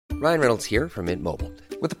Ryan Reynolds here from Mint Mobile.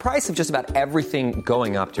 With the price of just about everything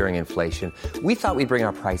going up during inflation, we thought we'd bring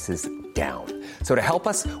our prices down. So to help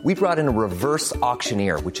us, we brought in a reverse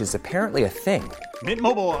auctioneer, which is apparently a thing. Mint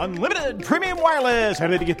Mobile Unlimited Premium Wireless. How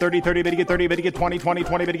to get 30, 30, bit to get 30, bit to get 20, 20,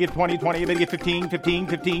 20, bit to get 20, 20, bit to get 15, 15,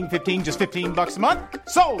 15, 15, just $15 a month?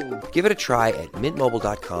 Sold! Give it a try at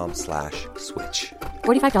mintmobile.com/switch.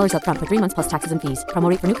 $45 up front for 3 months plus taxes and fees. Promo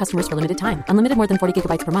rate for new customers for limited time. Unlimited more than 40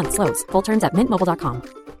 gigabytes per month. Slows full terms at mintmobile.com.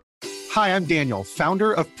 Hi, I'm Daniel,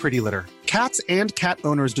 founder of Pretty Litter. Cats and cat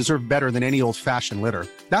owners deserve better than any old-fashioned litter.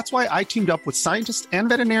 That's why I teamed up with scientists and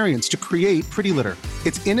veterinarians to create Pretty Litter.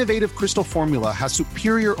 Its innovative crystal formula has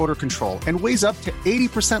superior odor control and weighs up to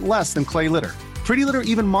 80% less than clay litter. Pretty Litter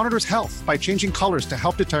even monitors health by changing colors to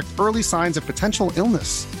help detect early signs of potential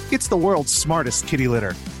illness. It's the world's smartest kitty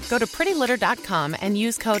litter. Go to prettylitter.com and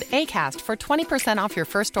use code ACAST for 20% off your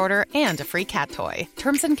first order and a free cat toy.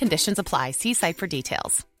 Terms and conditions apply. See site for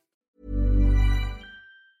details.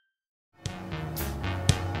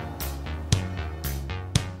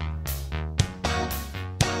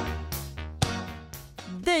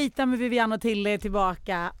 Dejta med Vivian och Tille är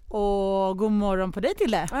tillbaka. Och god morgon på dig,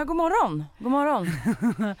 Tille. Ja, god morgon. God morgon.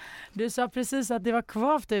 Du sa precis att det var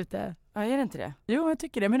kvavt ute. Ja, är det inte det? Jo, jag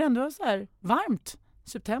tycker det. Men ändå så här varmt.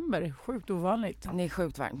 September, sjukt ovanligt. Det är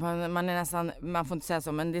sjukt varmt. Man är nästan, man får inte säga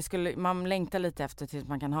så, men man längtar lite efter tills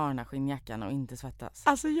man kan ha den här skinnjackan och inte svettas.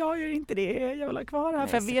 Alltså jag gör inte det. Jag vill ha kvar här. Nej,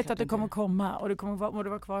 för jag vet att det kommer komma. Och det kommer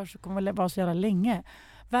vara kvar så kommer det vara så jävla länge.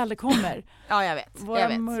 Väl det kommer. Ja, jag vet.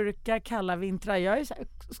 Våra mörka, kalla vintrar.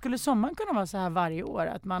 Skulle sommaren kunna vara så här varje år?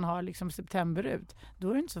 Att man har liksom september ut. Då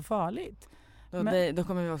är det inte så farligt. Då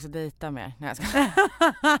kommer vi också dejta mer. Nej, jag ska.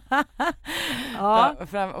 Ja.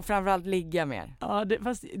 Och framförallt ligga mer. Ja,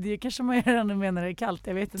 fast det kanske man gör när det är kallt.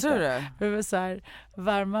 Jag vet inte. Tror du? Vi vill så här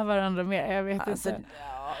värma varandra mer. Jag vet inte.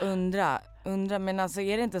 Ja, undra. Men alltså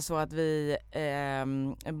är det inte så att vi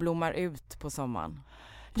blommar ut på sommaren?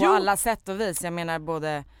 På alla sätt och vis. Jag menar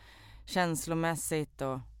både känslomässigt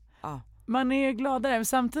och ja. Man är gladare.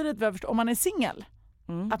 Samtidigt, om man är singel,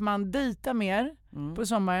 att man dejtar mer på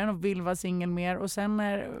sommaren och vill vara singel mer. Och sen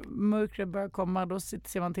när mörkret börjar komma, då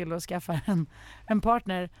ser man till att skaffa en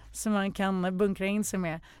partner som man kan bunkra in sig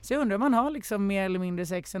med. Så jag undrar om man har liksom mer eller mindre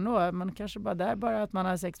sex ändå. Man kanske bara att man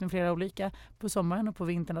har sex med flera olika på sommaren och på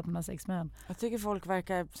vintern att man har sex med en. Jag tycker folk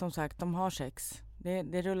verkar, som sagt, de har sex.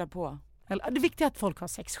 Det rullar på. Det viktiga är att folk har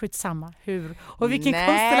sex, skitsamma hur och vilken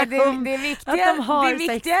konstellation det viktiga, att de har det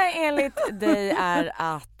viktiga enligt dig är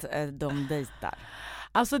att de dejtar.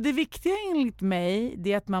 Alltså det viktiga enligt mig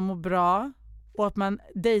det är att man mår bra och att man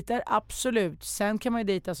dejtar absolut. Sen kan man ju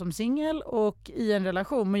dejta som singel och i en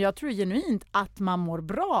relation. Men jag tror genuint att man mår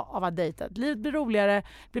bra av att dejta. Livet blir roligare,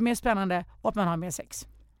 blir mer spännande och att man har mer sex.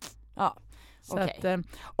 Ja, okej.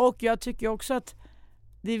 Och jag tycker också att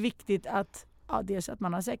det är viktigt att dels att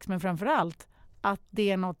man har sex, men framförallt att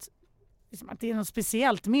det är något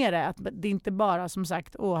speciellt med det. Att det är inte bara som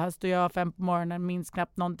sagt, här står jag 5 på morgonen, minns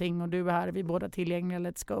knappt någonting och du är här, vi är båda tillgängliga,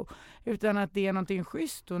 let's go. Utan att det är någonting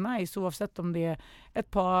schysst och nice, oavsett om det är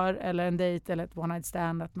ett par eller en dejt eller ett one night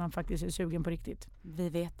stand, att man faktiskt är sugen på riktigt. Vi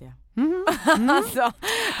vet det. Alltså.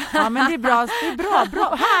 Ja, men det är bra,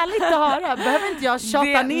 härligt att höra. Behöver inte jag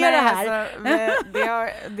tjata ner det här? Alltså,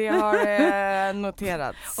 det har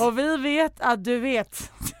noterats. Och vi vet att du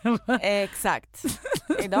vet. Exakt.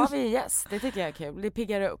 Idag har vi gäst, det tycker jag är kul. Det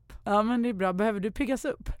piggar upp. Ja, men det är bra. Behöver du piggas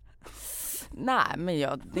upp? Nej, men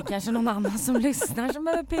det är kanske någon annan som lyssnar som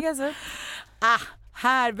behöver piggas upp.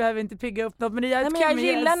 Här behöver inte pigga upp något. Men jag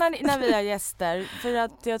gillar när vi har gäster. För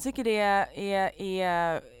att jag tycker det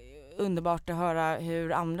är underbart att höra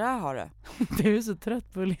hur andra har det. Du är så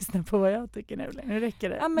trött på att lyssna på vad jag tycker nu. Nu räcker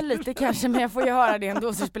det. Ja, men lite kanske, men jag får ju höra det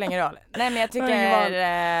ändå, så det spelar ingen roll. Nej, men jag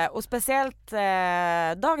tycker, och speciellt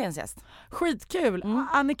dagens gäst. Skitkul.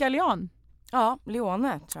 Annika Leon. Ja,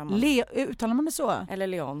 Leone tror jag uttalar man det så? Eller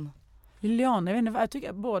Leon. Leon, jag vet inte, jag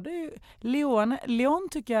tycker både Leon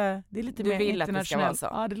tycker jag, det är lite mer internationellt.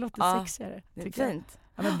 Ja, det låter sexigare. Det är fint.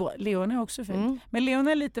 Ja, men Leon är också fint. Men Leon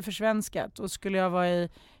är lite försvenskat, och skulle jag vara i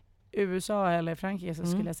USA eller Frankrike så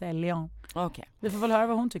skulle jag säga Leon. Okay. Vi får väl höra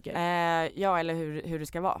vad hon tycker. Ja, eller hur det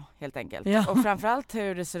ska vara helt enkelt. Ja. Och framförallt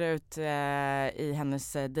hur det ser ut i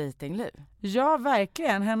hennes dejtingliv. Ja,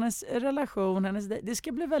 verkligen. Hennes relation, det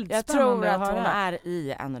ska bli väldigt spännande att höra. Jag tror att hon är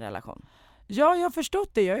i en relation. Ja, jag har förstått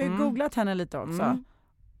det. Jag har ju googlat henne lite också.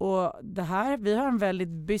 Och det här, vi har en väldigt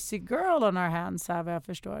busy girl on our hands här, vad jag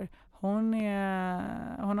förstår. Hon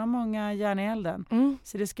har många järn i elden.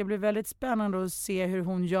 Så det ska bli väldigt spännande att se hur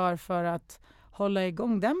hon gör för att hålla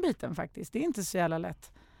igång den biten faktiskt. Det är inte så jävla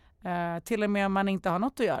lätt. Till och med om man inte har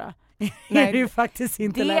något att göra. är det ju faktiskt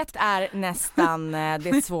inte lätt. Det är nästan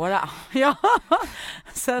det svåra. Ja,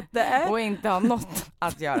 så att det är... Och inte ha något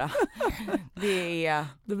att göra. Det är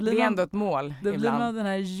ändå ett mål Då blir ibland. man den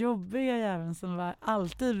här jobbiga jäveln som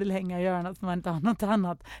alltid vill hänga och göra något som man inte har något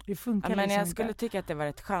annat. Det funkar men liksom jag inte. skulle tycka att det var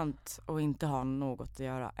rätt skönt att inte ha något att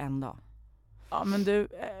göra en dag. Ja, men du,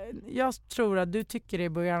 jag tror att du tycker det i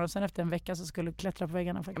början och sen efter en vecka så skulle du klättra på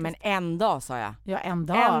väggarna faktiskt. Men en dag sa jag. Ja, en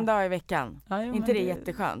dag. En dag i veckan. Ja, jo, inte det är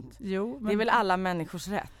jätteskönt? Jo. Men... Det är väl alla människors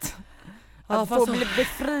rätt. Ja, att få bli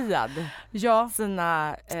befriad. Ja.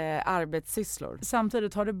 Sina arbetssysslor.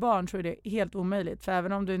 Samtidigt har du barn så är det helt omöjligt. För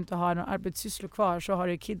även om du inte har några arbetssysslor kvar så har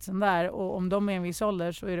du kidsen där. Och om de är en viss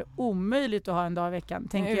ålder så är det omöjligt att ha en dag i veckan,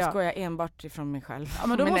 tänker jag. Nu utgår jag enbart ifrån mig själv. Ja,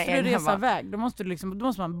 men då måste du resa iväg. Då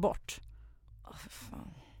måste man bort.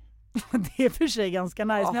 Fan. Det är för sig ganska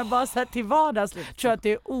nice. Men jag bara så här till vardags tror jag att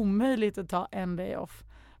det är omöjligt att ta en day off.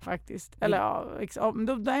 Faktiskt.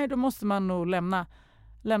 Eller då måste man nog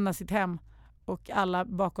lämna sitt hem och alla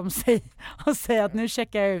bakom sig och säga att nu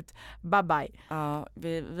checkar jag ut. Bye bye. Ja,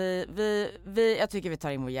 jag tycker vi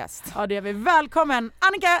tar in vår gäst. Ja, det är vi. Välkommen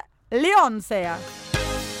Annika Leon säger jag.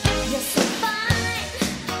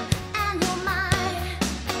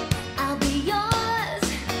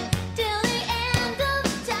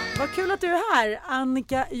 Vad kul att du är här,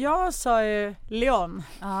 Annika. Jag sa ju Leon.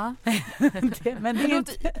 Ja. Men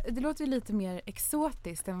det låter ju lite mer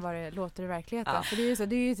exotiskt än vad det låter i verkligheten. Ja. För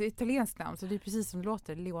det är ju ett italienskt namn, så det är precis som det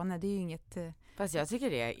låter. Leone, det är ju inget... Fast jag tycker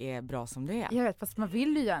det är bra som det är. Jag vet, fast man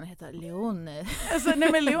vill ju gärna heta Leone. Alltså, nej,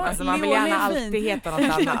 men Leon, alltså, man vill gärna alltid heta något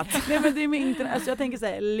annat. Nej, men det är med alltså, jag tänker så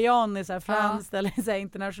här, Leon är så här franskt eller så här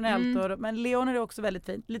internationellt. Men Leon är också väldigt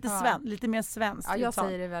fint. Lite mer svenskt. Ja, jag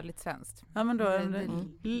säger det väldigt svenskt. Ja, men då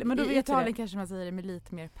vet I Italien det. Kanske man säger det med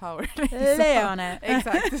lite mer power. Leone.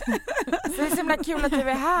 Exakt. Så det är så himla kul att du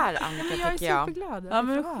är här, Annika, tycker jag. Jag är superglad. Ja,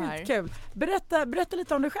 men skitkul. Berätta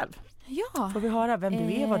lite om dig själv. Ja. Får vi höra vem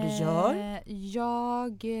du är, vad du gör?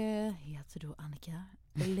 Jag heter då Annika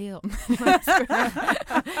Leon.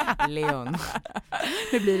 Leon.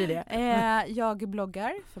 Hur blir det? Jag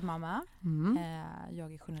bloggar för mamma.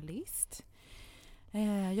 Jag är journalist.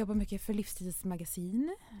 Jobbar mycket för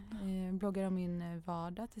Livsstilsmagasin. Bloggar om min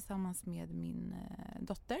vardag tillsammans med min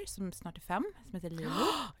dotter som snart är 5, som heter Lilo.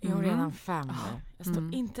 Jag är redan 5. Jag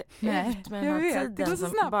står inte ut med den här tiden det går så som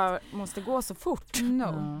snabbt. Bara måste gå så fort.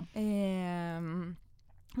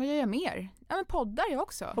 Vad gör jag mer? Ja, men poddar jag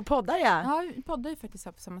också. Och poddar jag? Ja, poddar ju faktiskt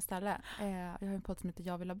här på samma ställe. Jag har en podd som heter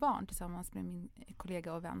Jag vill ha barn tillsammans med min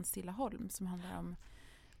kollega och vän Silla Holm som handlar om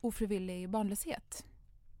ofrivillig barnlöshet.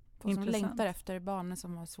 Folk som längtar efter barnen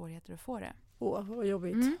som har svårigheter att få det. Vad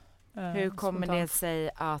jobbigt. Hur kommer det sig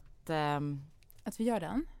att vi gör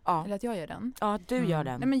den? Ja. Eller att jag gör den? Ja, du gör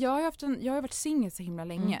den. Nej, men jag har varit singel så himla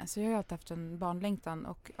länge. Så jag har alltid haft en barnlängtan.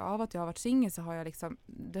 Och av att jag har varit singel så har jag liksom...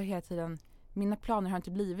 Det har hela tiden... Mina planer har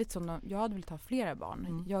inte blivit som jag hade velat ha flera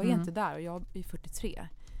barn. Jag är inte där och jag är 43.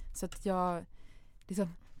 Så att jag...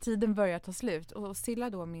 Liksom, tiden börjar ta slut. Och Silla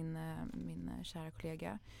då, min kära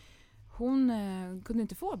kollega... Hon kunde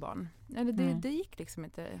inte få barn. Eller det gick liksom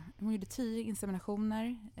inte. Hon gjorde 10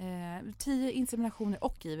 inseminationer. 10 inseminationer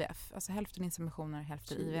och IVF. Alltså hälften inseminationer,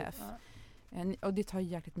 hälften IVF. Och det tar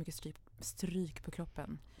jäkligt mycket stryk på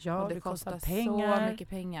kroppen. Ja, och det kostar pengar. Så mycket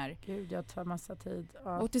pengar. Gud, jag tar massa tid.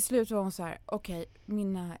 Ja. Och till slut var hon så här: okej,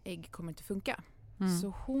 mina ägg kommer inte funka.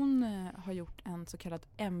 Så hon har gjort en så kallad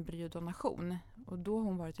embryodonation. Och då har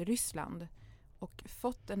hon varit i Ryssland och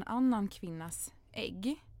fått en annan kvinnas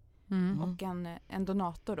ägg. Och en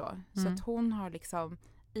donator då. Så att hon har liksom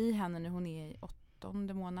i henne när hon är i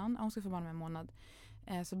 8:e månaden. Hon ska få barn om en månad.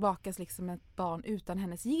 Så bakas liksom ett barn utan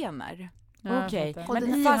hennes gener. Okej.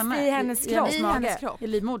 Men fast i hennes kropp. I hennes kropp. I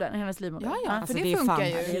livmodern, hennes livmoder. Ja, alltså för det funkar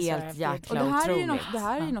ju. Helt jäkla och det här otroligt. det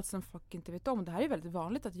här är ju något som folk inte vet om. Det här är väldigt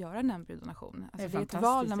vanligt att göra en embryodonation. Alltså det är ett val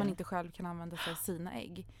fantastiskt, när man inte själv kan använda sig av sina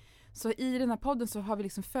ägg. Så i den här podden så har vi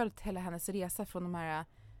liksom följt hela hennes resa från de här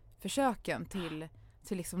försöken till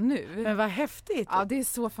liksom nu. Men vad häftigt. Ja, det är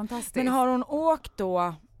så fantastiskt. Men har hon åkt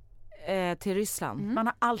då till Ryssland? Man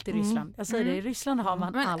har allt i Ryssland. Jag säger det, i Ryssland har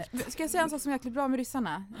man allt. Ska jag säga en sak som är jäkligt bra med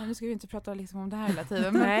ryssarna? Nu ska vi inte prata liksom om det här hela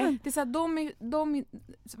tiden. Men det är så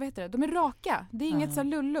här, de är raka. Det är inget så här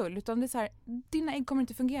lullull, utan det är så här, dina ägg kommer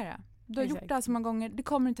inte fungera. Du har gjort det här så många gånger, det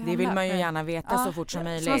kommer inte hända. Det vill man ju gärna veta så fort som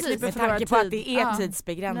möjligt. Med tanke på att det är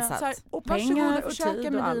tidsbegränsat. Så här, och pengar och försöka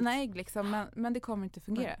tid med och dina allt. ägg liksom, men det kommer inte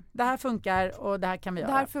fungera. Det här funkar och det här kan vi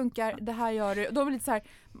göra. Det här funkar, det här gör du. De är lite så här,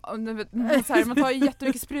 Så här, man tar ju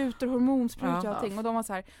jättemycket sprutor, hormonsprutor och allting. Och de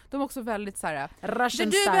är också väldigt så här. Det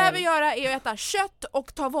du behöver göra är att äta kött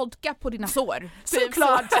och ta vodka på dina sår.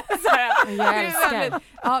 Såklart.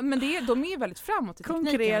 Ja, men de är väldigt framåt i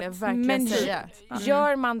tekniken. Konkret, men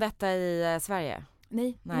gör man detta i Sverige?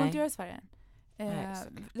 Nej, det får inte göra i Sverige.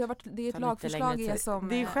 Det är ett lagförslag som...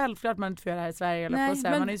 Det är självklart man inte får göra det här i Sverige.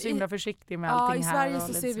 Man är ju så himla försiktig med allting här. I Sverige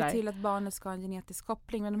så ser vi till att barnet ska ha en genetisk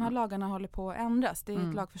koppling. Men de här lagarna håller på att ändras. Det är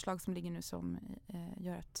ett lagförslag som ligger nu som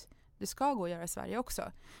gör att det ska gå att göra i Sverige också.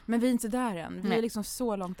 Men vi är inte där än. Vi är liksom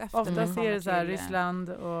så långt efter. Ofta ser det så här Ryssland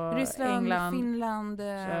och England. Finland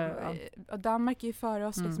och Danmark är ju före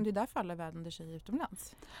oss. Liksom, det är därför alla vänder sig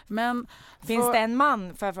utomlands. Men finns det en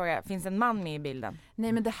man, får jag fråga, finns det en man med i bilden?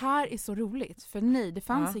 Nej, men det här är så roligt. För det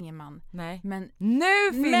fanns ingen man. Nej. Men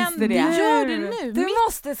nu finns det. Gör det nu. Du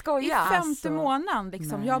måste skoja. I 5:e månaden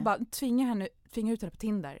liksom. Jag bara tvingar ut henne på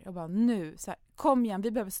Tinder. Jag bara nu, så här, kom igen,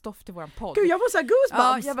 vi behöver stoff till våran podd. Gud, jag får så här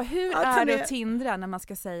goosebumps. Jag bara, hur är det att tindra när man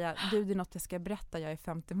ska säga, det är något jag ska berätta, jag är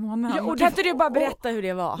 50 månader. Ja, kan inte du bara berätta hur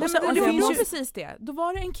det var? Det var precis det. Då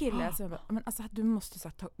var det en kille som bara, men alltså du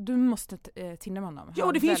måste tindra med honom.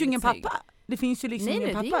 Jo, det finns ju ingen pappa. Det finns ju liksom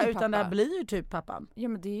ingen pappa, ingen utan pappa. det här blir ju typ pappan. Ja,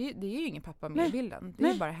 men det är ju ingen pappa med i bilden. Det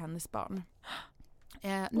är bara hennes barn.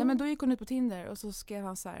 Nej, men då gick hon ut på Tinder och så skrev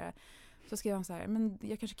han så här, men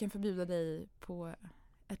jag kanske kan förbjuda dig på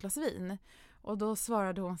ett glas vin. Och då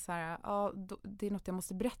svarade hon så här, det är något jag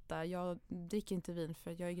måste berätta. Jag dricker inte vin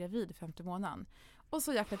för jag är gravid i 50 månaden. Och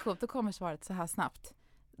så jäkla coolt, då kommer svaret så här snabbt.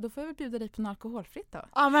 Då får jag väl bjuda dig på en alkoholfritt då.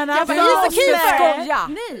 Ja, men alltså,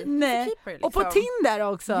 Nej. Keeper, liksom. Och på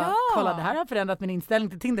Tinder också. Ja. Kolla, det här har förändrat min inställning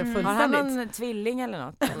till Tinder fullständigt. Har han en tvilling eller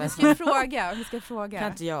något? Eller? Vi ska fråga.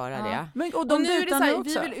 Kan inte göra det. Men, och nu är det så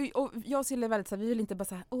här, jag och Sille är väldigt så här, vi vill inte bara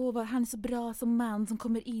säga, han är så bra som man som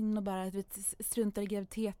kommer in och bara struntar i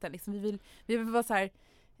graviditeten. Liksom, vi vill vara så här.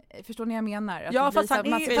 Förstår ni vad jag menar? Att ja, fast han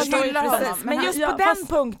är men just på den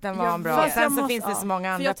punkten var han bra. Sen så finns det så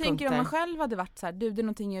många andra punkter. Jag tänker om man själv hade varit så här, det är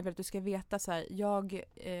någonting jag vill att du ska veta så här, jag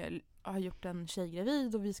har gjort en tjej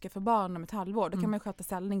gravid och vi ska få barn om ett halvår. Då kan man ju sköta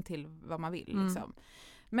ställning till vad man vill liksom.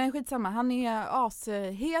 Men skitsamma, han är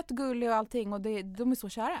ashet, gullig och allting och de är så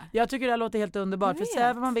kära. Jag tycker det här låter helt underbart. För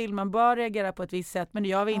säga vad man vill, man bör reagera på ett visst sätt, men det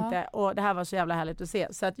gör vi inte. Och det här var så jävla härligt att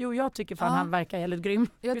se. Så att jag tycker han verkar helt grym.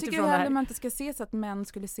 Jag tycker heller man inte ska se så att män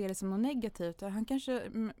skulle se det som något negativt. Han kanske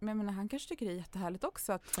tycker det är jättehärligt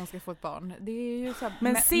också att de ska få ett barn. Det är ju så här,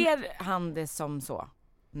 men ser han det som så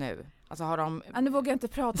nu? Alltså har de... Nu vågar jag inte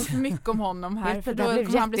prata för mycket om honom här för då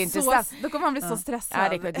kommer han bli så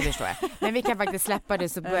stressad. Ja, det förstår jag. Men vi kan faktiskt släppa det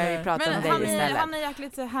så börjar vi prata om dig istället. Han är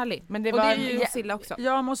jäkligt härlig. Men det är ju Silla också.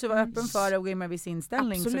 Jag måste vara öppen för att gå in med viss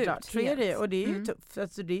inställning. Absolut. Såklart. Så är det, och det är ju tufft.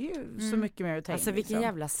 Alltså, det är ju så mycket mer att tänka. Alltså vilken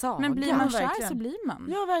jävla saga. Men blir man kär så blir man.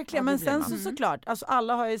 Ja, verkligen. Men sen såklart, alltså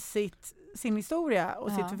alla har ju sin historia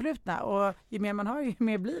och sitt förflutna och ju mer man har ju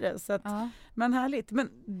mer blir det. Så att, men härligt. Men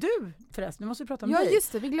du förresten, nu måste vi prata om dig. Ja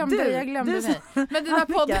just det, jag glömde mig. Men den här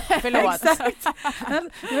podden, förlåt. Exakt.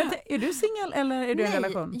 Är du singel eller är du i en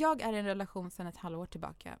relation? Jag är i en relation sedan ett halvår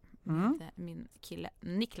tillbaka med min kille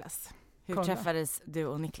Niklas. Hur träffades du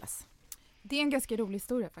och Niklas? Det är en ganska rolig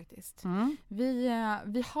historia faktiskt. Vi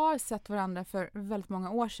har sett varandra för väldigt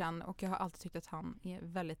många år sedan och jag har alltid tyckt att han är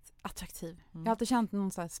väldigt attraktiv. Jag har alltid känt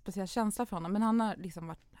någon så här speciell känsla för honom, men han har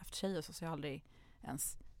liksom haft tjej och så jag har aldrig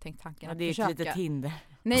ens tänkt tanken att försöka. Det är ett litet hinder.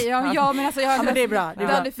 Nej, men alltså jag har men det är bra. Det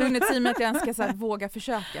har aldrig funnits i mig att jag ens ska så här, våga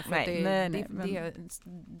försöka för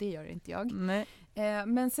det gör inte jag. Nej.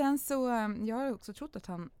 Men sen så jag har också trott att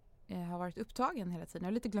han har varit upptagen hela tiden. Jag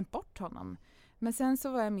har lite glömt bort honom. Men sen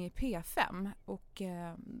så var jag med i P5 och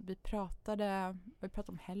vi pratade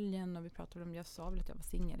om helgen och vi pratade om, jag sa väl att jag var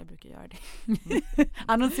singel, jag brukar göra det.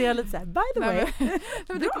 Annonsera lite så här, by the way.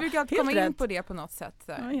 Men du brukar alltid komma in på det på något sätt.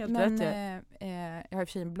 Så. Ja, helt men rätt, jag har i och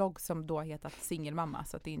för sig en blogg som då heter Singelmamma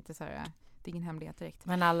så att det är inte så här, det är ingen hemlighet direkt.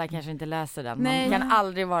 Men alla kanske inte läser den. Nej. Man kan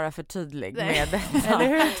aldrig vara för tydlig med det. Eller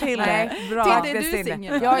hur, Tilde? Bra. Tilde, du är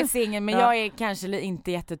singel. Jag är singel, men jag är kanske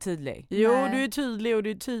inte jättetydlig. Jo, du är tydlig och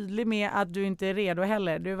du är tydlig med att du inte är redo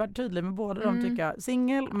heller. Du har varit tydlig med båda dem tycker jag.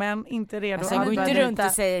 Singel, men inte redo. Alltså, jag går inte runt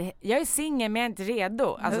och säger, jag är singel men jag är inte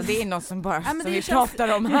redo. Alltså det är något som bara som vi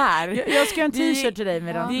pratar om här. Jag ska ha en t-shirt till dig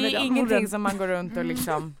med dem. Det är ingenting som man går runt och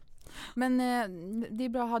liksom... Men det är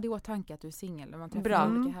bra att ha det i åtanke att du är singel.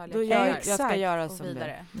 Bra, då jag ska göra som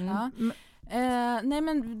vidare. Nej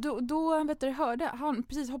men då vet du, hörde han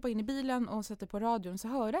precis hoppa in i bilen och satte på radion, så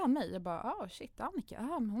hörde han mig. Jag bara, shit, Annika,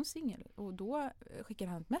 men hon är singel. Och då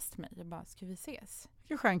skickade han ett mess till mig. Jag bara, ska vi ses?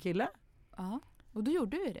 Vilken skön kille. Ja, och då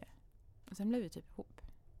gjorde vi det. Och sen blev vi typ ihop.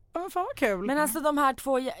 Men fan vad kul. Men alltså de här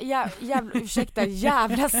två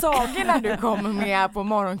jävla sagorna du kommer med på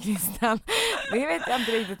morgonkvisten. Det vet jag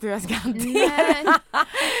inte riktigt hur jag ska hantera.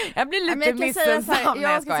 Jag blir lite misstänksam.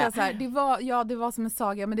 Jag ska säga så här, det var som en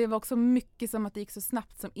saga, men det var också mycket som att det gick så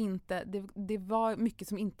snabbt som inte, det var mycket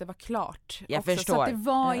som inte var klart. Jag också, förstår. Så att det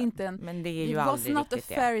var inte en, men det är ju det aldrig var not a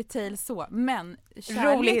riktigt fairy tale så, men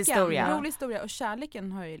kärleken, rolig historia och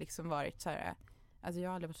kärleken har ju liksom varit så här. Alltså jag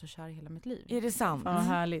har aldrig varit så kär i hela mitt liv. Är det sant? Ja,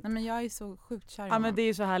 härligt. Nej, men jag är så sjukt kär i Ja, men det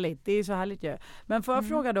är så härligt. Det är så härligt ju. Men får jag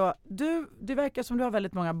fråga då, det verkar som du har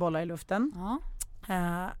väldigt många bollar i luften. Ja.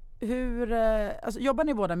 Alltså, jobbar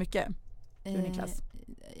ni båda mycket? Du Niklas?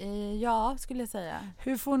 Ja, skulle jag säga.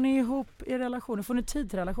 Hur får ni ihop er relation? Hur får ni tid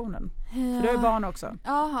till relationen? För du har ju barn också.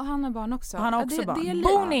 Ja, han har barn också. Och han har också barn.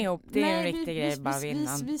 Bor ni ihop? Det är en riktig grej bara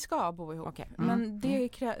innan. Vi ska bo ihop. Okay. Men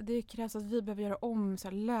det krävs att vi behöver göra om så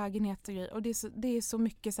här, lägenhet och grejer. Och det är så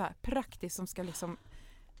mycket så här, praktiskt som ska liksom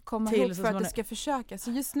komma till ihop för att det ska försöka.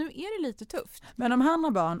 Så just nu är det lite tufft. Men om han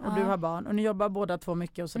har barn och du har barn och ni jobbar båda två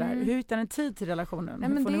mycket och sådär. Hur hittar ni tid till relationen? Nej,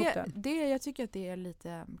 hur men får ni ihop det? Jag tycker att det är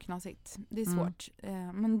lite knasigt. Det är svårt.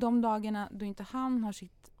 Men de dagarna då inte han har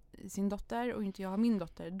sin dotter och inte jag har min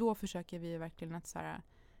dotter, då försöker vi verkligen att så här,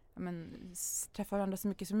 träffa varandra så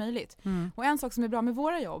mycket som möjligt. Och en sak som är bra med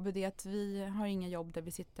våra jobb är att vi har inga jobb där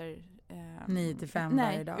vi sitter 9-5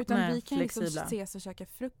 varje dag. Utan vi kan liksom ses och käka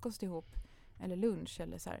frukost ihop eller lunch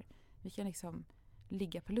eller så här. Vi kan liksom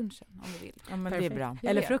ligga på lunchen om vi vill. Ja, men det är bra.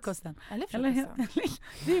 Eller frukosten.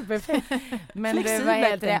 Det är perfekt. Men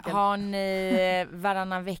har ni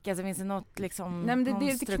varannan vecka så finns det något liksom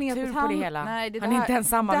någon struktur på det hela? Nej, har ni inte ens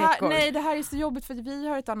samma veckor? Nej, det här är så jobbigt för att vi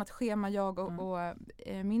har ett annat schema, jag och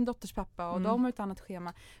min dotters pappa och de har ett annat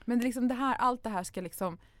schema. Men det är liksom allt det här ska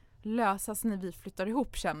liksom lösas när vi flyttar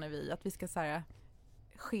ihop, känner vi att vi ska så här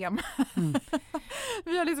schema.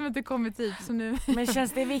 Vi har liksom inte kommit hit så nu. Men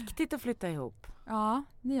känns det viktigt att flytta ihop? Ja,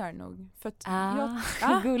 det gör det nog. För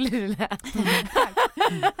att gullig du lät.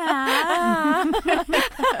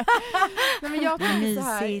 Nej, men jag tycker så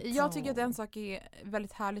här, jag tycker att en sak är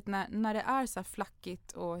väldigt härligt när det är så här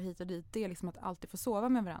flackigt och hit och dit, det är liksom att alltid få sova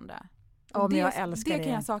med varandra. Jag älskar det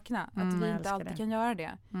kan jag sakna, att vi inte alltid kan göra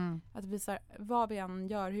det. Att vi så här, vad vi än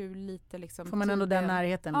gör, hur lite liksom får man ändå den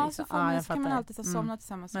närheten liksom. Så kan man alltid somna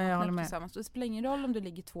tillsammans och vakna tillsammans. Det spelar ingen roll om det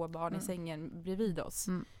ligger 2 barn i sängen bredvid oss.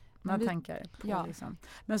 Man tankar på liksom.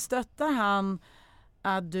 Men stöttar han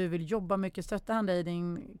att du vill jobba mycket? Stöttar han dig i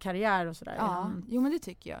din karriär och sådär? Ja, jo men det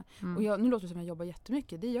tycker jag. Och nu låter det som att jag jobbar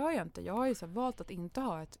jättemycket. Det gör jag inte. Jag har ju så valt att inte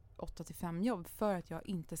ha ett 8-5 jobb för att jag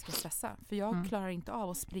inte ska stressa. För jag klarar inte av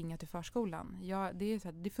att springa till förskolan.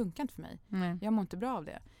 Det funkar inte för mig. Jag mår inte bra av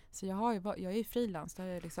det. Så jag är ju frilans.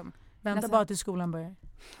 Liksom vänta bara till skolan börjar.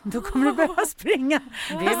 Då kommer du behöva springa.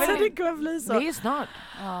 Det kommer bli så. Det är ju snart.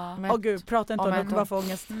 Åh gud, prata inte om det. Jag kommer bara få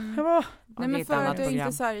ångest. Nej, men för att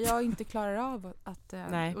jag inte klarar av att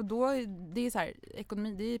och då det är så här,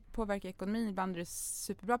 ekonomi, det påverkar ekonomin. Ibland är det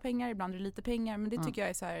superbra pengar, ibland är det lite pengar, men det tycker jag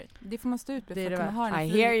är så här, det får man stå ut med för att kunna ha den I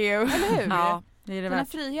hear you. Eller hur? Ja, det är det. Den här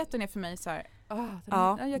friheten är för mig så här,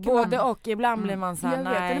 både och ibland blir man så här, jag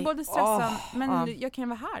vet, den är både stressad men jag kan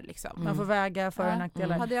vara här liksom. Man får väga för och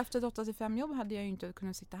nackdelar. Hade jag haft ett 8-5 jobb hade jag ju inte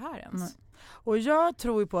kunnat sitta här ens. Och jag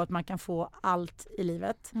tror ju på att man kan få allt i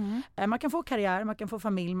livet. Man kan få karriär, man kan få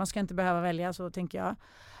familj, man ska inte behöva välja, så tänker jag.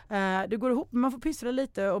 Det går ihop, man får pyssla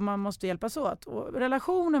lite och man måste hjälpas åt. Och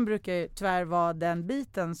relationen brukar ju tyvärr vara den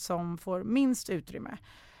biten som får minst utrymme.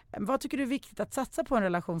 Vad tycker du är viktigt att satsa på en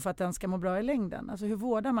relation för att den ska må bra i längden? Alltså hur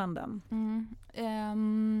vårdar man den?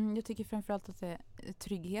 Jag tycker framförallt att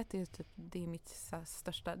trygghet det är mitt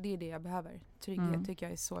största, det är det jag behöver. Trygghet tycker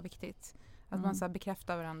jag är så viktigt. Att man så här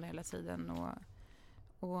bekräftar varandra hela tiden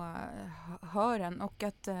och hör en. Och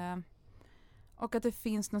att det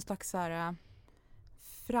finns någon slags så här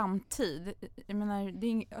framtid. Jag menar,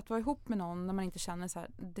 att vara ihop med någon när man inte känner så här,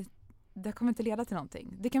 det kommer inte leda till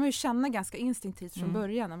någonting. Det kan man ju känna ganska instinktivt från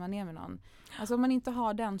början när man är med någon. Alltså om man inte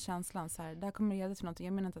har den känslan så här, det här kommer leda till någonting.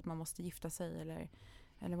 Jag menar inte att man måste gifta sig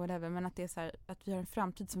eller whatever, men att det är så här, att vi har en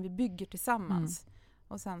framtid som vi bygger tillsammans.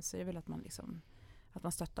 Och sen så är det väl att man liksom att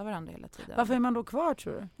man stöttar varandra hela tiden. Varför är man då kvar,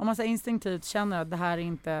 tror du? Om man så instinktivt känner att det här är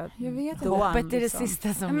inte... Jag vet inte. Hoppet är det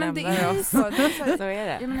sista som lämnar oss. Så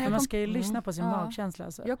är det. Man ska ju lyssna på sin magkänsla.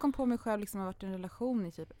 Alltså. Jag kom på mig själv liksom, har varit i en relation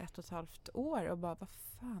i typ 1,5 år och bara, vad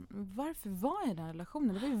fan, varför var jag i den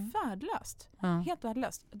relationen? Det var ju värdelöst. Helt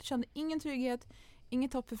värdelöst. Jag kände ingen trygghet,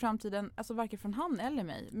 inget hopp för framtiden, alltså varken från han eller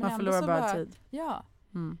mig. Men man förlorar bara tid. Ja.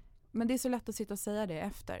 Men det är så lätt att sitta och säga det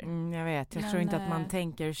efter. Jag vet, jag tror inte att man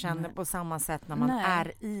tänker och känner på samma sätt när man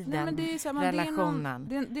är i den men det är så, relationen.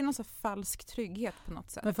 Det är någon så falsk trygghet på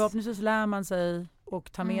något sätt. Men förhoppningsvis lär man sig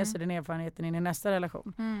och tar med sig den erfarenheten in i nästa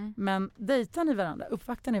relation. Men dejtar ni varandra?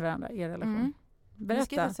 Uppvaktar ni varandra i er relation? Berätta. Vi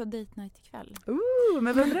ska alltså date night ikväll.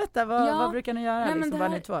 Men berätta, vad brukar ni göra? Nej, liksom, bara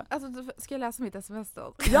ni två? Alltså, ska jag läsa mitt sms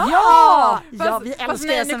då? Ja, vi fast älskar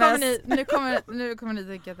nej, sms. Nu kommer ni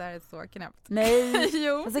tycka att det här är så knäppt. Nej.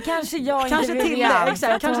 Jo. Alltså kanske jag kanske inte till vill. det,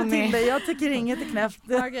 exakt. Kanske till det. Jag tycker inget är knäppt.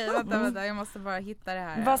 Okej, vänta. Jag måste bara hitta det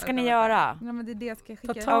här. Vad ska ni göra? Nej, men det är det jag ska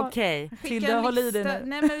skicka. Okej. Tilde, håll i dig nu.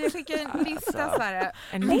 Nej, men jag skickar en lista så här.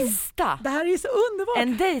 En lista? Det här är så underbart.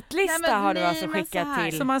 En dejtlista har du alltså skickat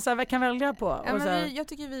till. Som man så här, kan välja på. Ja, och så men jag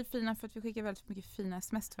tycker vi är fina för att vi skickar väldigt mycket fina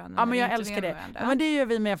sms till varandra. Ja, men jag älskar det. Ja, men det gör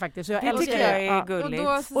vi med faktiskt. Så jag älskar det. Är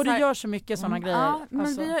gulligt. Och du gör så mycket sådana grejer. Ja, men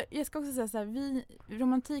alltså. jag ska också säga så här,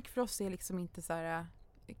 romantik för oss är liksom inte så här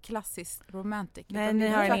klassiskt romantic. Nej, ni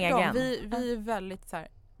har en egen. Vi är väldigt så här,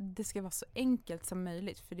 det ska vara så enkelt som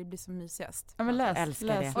möjligt för det blir så mysigast. Ja, men älskar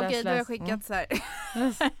det. Okej, då har jag skickat så här.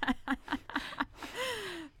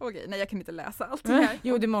 Okej, nej jag kan inte läsa allt det här.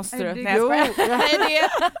 Jo, det måste du. Nej, det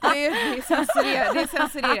är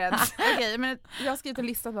censurerat. Okej, men jag har skrivit en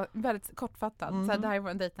lista väldigt kortfattad. Så här, det här är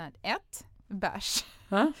vår date night. 1. Bärs.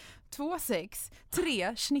 2. Sex.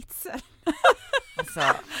 3. Schnitzel. Alltså,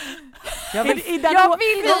 jag vill gå på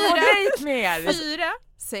dejt med er. 4.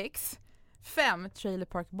 6. 5. Trailer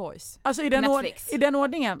Park Boys. Alltså i den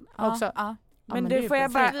ordningen också. Ja. Men du får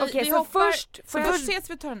jag bara, okej, så först ses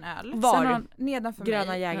vi tar en öl. Var? Nedanför Gröna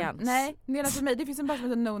mig. jägaren. Nej, nedanför mig. Det finns en bar som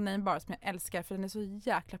heter No Name Bar som jag älskar för den är så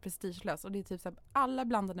jäkla prestigelös. Och det är typ så här, alla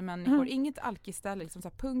blandade människor. Inget alkiställe, liksom så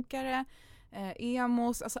här punkare,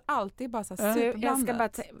 emos, alltså allt är bara så här superblandat.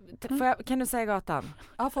 Jag ska bara kan du säga gatan?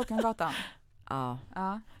 Ja, Folkungagatan. Ja.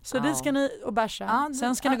 Så dit ska ni och bärsa.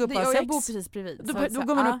 Sen ska ni gå upp och ha sex. Jag bor precis bredvid. Då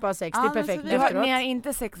går man upp och har sex. Det är perfekt. Ni har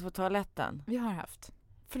inte sex på toaletten? Vi har haft.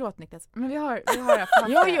 Förlåt Niklas, men vi har haft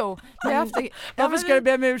Jo. Vi har haft det. Varför ska du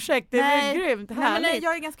be om ursäkt? Det är grymt, härligt. Nej,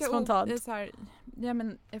 jag är ganska spontant. Så här,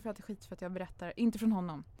 men jag får alltid skit för att jag berättar, inte från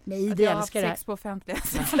honom. Nej, att det jag älskar har det. haft sex på offentliga.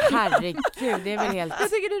 Herregud, det är väl helt... Jag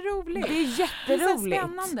tycker det är roligt. Det är jätteroligt. Det är så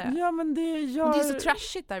spännande. Ja, men det är så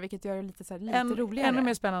trashigt där, vilket gör det lite, så här, lite roligare. Ännu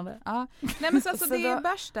mer spännande. Ja. Nej, men så det är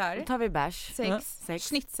bärs där. Då tar vi bärs. Sex.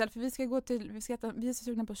 Schnitzel, för vi är så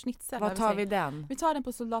sugna på schnitzel. Vad tar vi den? Vi tar den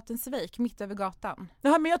på Soldatens Svejk, mitt över gatan.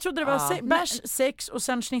 Ja, men jag trodde det var bärs, sex och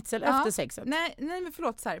sen schnitzel efter sexet. Nej, men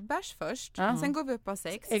förlåt, så här, bärs först. Sen går vi upp och har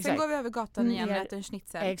sex. Sen går vi över gatan igen och äter en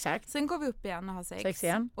schnitzel. Exakt. Sen går vi upp igen och har sex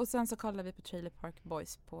igen. Och sen så kollar vi på Trailer Park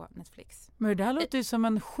Boys på Netflix. Men det här låter ju som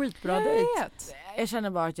en skitbra dejt. Jag känner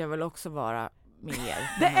bara att jag vill också vara med er.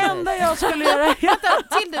 Det enda jag skulle göra till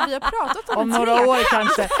det vi har pratat om några år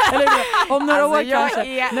kanske. Eller om några år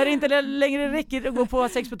kanske. När det inte längre räcker att gå på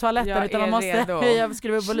sex på toaletten utan man måste höja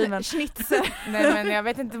skruva upp volymen. Schnitzel. Nej, men jag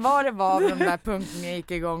vet inte vad det var av de där punkterna jag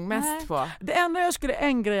gick igång mest på. Det enda jag skulle,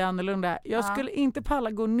 en grej annorlunda. Jag skulle inte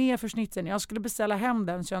palla gå ner för schnitzeln. Jag skulle beställa hem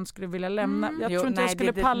den så jag inte skulle vilja lämna. Jag tror inte jag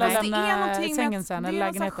skulle palla lämna sängen sen eller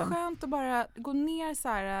lägenheten. Det är skönt att bara gå ner så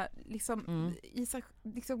här liksom i så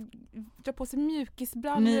liksom dra på sig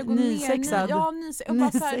mjukisbrallor och gå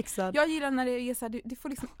ner. Nysexad. Jag gillar när det är så här, det får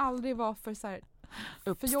liksom aldrig vara för så här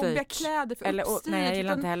för jobbiga kläder, för uppstyrt. Nej, jag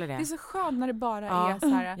gillar inte heller det. Det är så skönt när det bara är så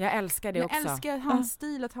här. Jag älskar det också. Jag älskar hans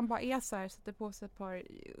stil, att han bara är så här, sätter på sig ett par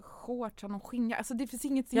shorts och någon skinga. Alltså det finns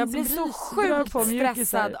inget. Jag blir så sjukt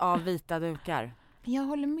stressad av vita dukar. Jag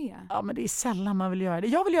håller med. Ja, men det är sällan man vill göra det.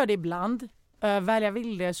 Jag vill göra det ibland. Väl jag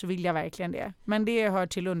vill det så vill jag verkligen det. Men det hör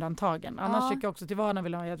till undantagen. Annars tycker jag också till vardagen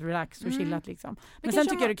vill ha ett relax och chillat liksom. Men sen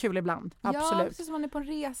tycker jag det är kul ibland. Absolut. Ja, precis som man är på en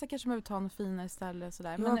resa kanske man vill ta något finare ställe och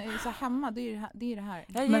sådär. Men så hemma, det är det här.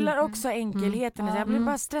 Jag gillar också enkelheten. Jag blir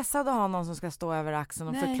bara stressad att ha någon som ska stå över axeln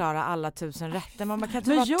och förklara alla 1000 rätter. Man kan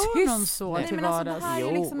inte vara tyst. Någon så till vardags. Det här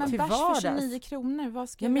är liksom en bärs för 29 kronor. Vad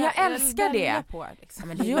ska men jag älskar det. På, liksom?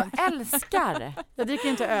 Men jag älskar. Jag dricker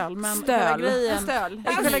inte öl, men stöl.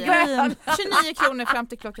 29 kronor fram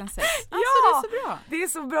till klockan 6. Alltså, det är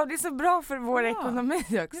så bra. Det är så bra för vår ekonomi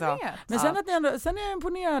också. Men sen att ni ändå, sen är jag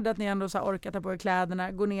imponerad att ni ändå så orkar ta på er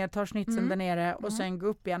kläderna, gå ner, ta schnitzeln där nere och sen gå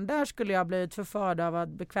upp igen. Där skulle jag blivit förförd av att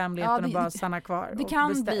bekvämligheten och bara stanna kvar. Det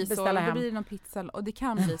kan bli så. Det blir någon pizza och det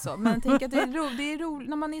kan bli så. Men tänk att det är roligt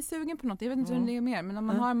när man är sugen på något. Jag vet inte hur det är mer, men när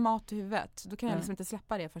man har mat i huvudet då kan jag liksom inte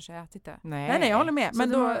släppa det förrän jag ätit det. Nej, jag håller med. Men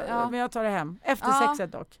då men jag tar det hem efter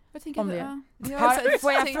sexet dock. Jag tänker om det.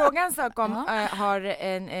 Får jag fråga en sak om har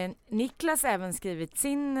en Niklas även skrivit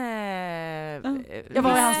sin vad är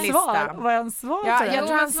hans svar? Jag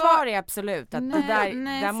tror hans svar är absolut att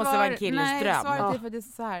där måste vara en killes dröm. Svaret är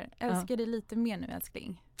faktiskt så här. Älskar dig lite mer nu,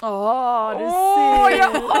 älskling. Du ser.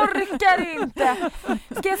 Jag orkar inte.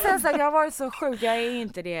 Ska jag säga så här, jag har varit så sjuk. Jag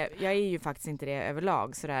är ju faktiskt inte det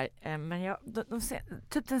överlag sådär. Men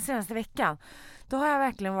typ den senaste veckan, då har jag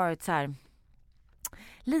verkligen varit så här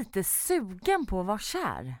lite sugen på att vara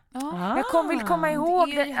kär. Jag vill komma ihåg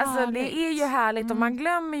det. Alltså, det är ju härligt och man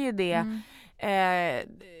glömmer ju det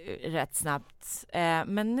rätt snabbt.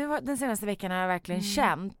 Men nu den senaste veckan har jag verkligen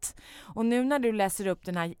känt. Och nu när du läser upp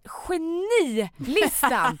den här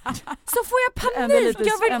genilistan så får jag panik.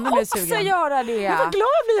 Jag vill också göra det. Men vad glad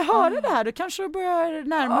jag blir att höra det här. Du kanske börjar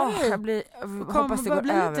närma dig. Hoppas det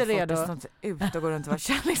går över. Folk står ut och går runt och vara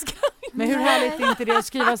kärlekskan. Men hur härligt är inte det att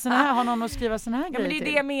skriva såna här? Har någon att skriva såna här grejer men det är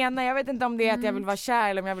det jag menar. Jag vet inte om det är att jag vill vara kär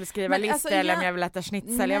eller om jag vill skriva listor eller om jag vill äta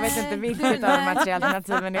schnitzel. Jag vet inte vilket av de här 3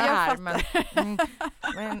 alternativen det är.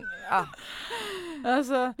 Men ja.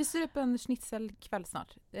 Alltså. Vi styr upp en schnitzelkväll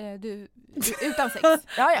snart. Du utan sex.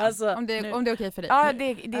 Alltså, om det är okej för dig. Ja,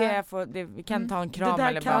 vi kan ta en kram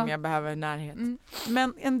eller bara om jag behöver närhet.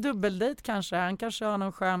 Men en dubbeldejt kanske. Han kanske har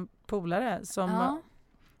någon skön polare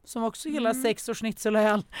som också gillar sex och schnitzel och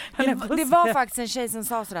öl. Det var faktiskt en tjej som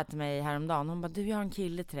sa sådär till mig häromdagen. Hon bara, du, jag har en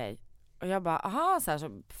kille till dig. Och jag bara, aha, så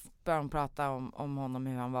började hon prata om honom,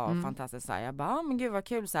 hur han var fantastisk. Så här. Jag bara, men gud vad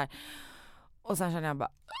kul så här. Och sen kände jag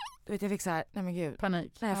bara, du vet, jag fick så här, nej men gud.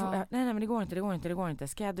 Panik. Nej, men det går inte.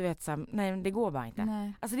 Ska jag, du vet så här, nej det går bara inte.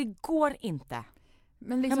 Nej. Alltså det går inte.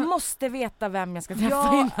 Men liksom, jag måste veta vem jag ska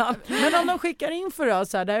träffa innan. Men om de skickar in för oss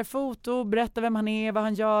så här, där är foto, berätta vem han är, vad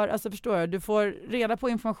han gör. Alltså förstår jag, du får reda på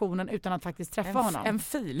informationen utan att faktiskt träffa honom. En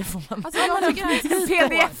fil får man. Alltså jag tycker en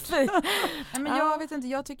pdf-fil. Men jag vet inte,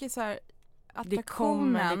 jag tycker så här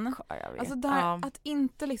attraktionen, alltså där, att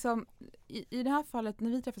inte liksom i det här fallet när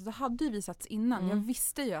vi träffades så hade vi satts innan. Jag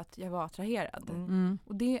visste ju att jag var attraherad.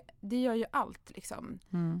 Och det gör ju allt liksom.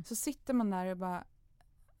 Så sitter man där och bara,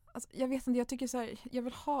 alltså, jag vet inte, jag tycker så här,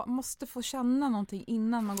 jag måste få känna någonting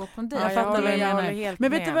innan man går på en dejt. Jag fattar vad jag menar.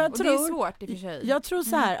 Men vet du vad jag tror? Och det är svårt i och för sig. Jag tror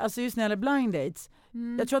så här, alltså just när det gäller blind dates,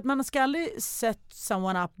 jag tror att man ska aldrig set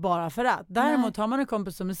someone up bara för att. Däremot har man en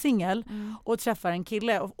kompis som är singel och träffar en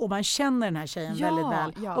kille och man känner den här tjejen väldigt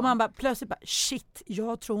väl. Och man bara plötsligt bara, shit,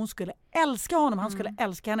 jag tror hon skulle älska honom, han skulle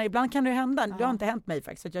älska henne. Ibland kan det ju hända, det har inte hänt mig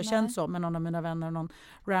faktiskt, att jag känt så med någon av mina vänner och någon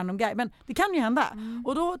random guy. Men det kan ju hända.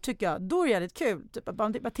 Och då tycker jag, då är det kul. Typ,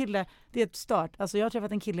 bara till det är ett start. Alltså jag har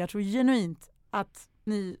träffat en kille, jag tror genuint att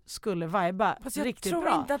ni skulle viba riktigt bra. Jag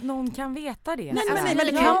tror inte att någon kan veta det. Nej, men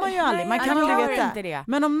det kan man ju aldrig. Man kan aldrig veta. Inte det.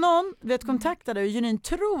 Men om någon kontaktar dig och genuint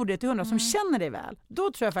tror det till 100 som känner dig väl,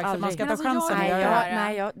 då tror jag faktiskt att man ska ta chansen. Jag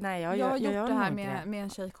har gjort det här med en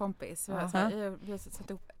tjejkompis. Vi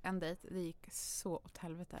satte upp en dejt. Det gick så åt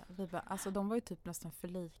helvete. Alltså de var ju typ nästan för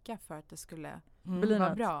lika för att det skulle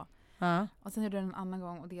vara bra. Och sen gjorde jag en annan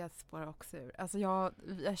gång och det spårar också ur. Alltså jag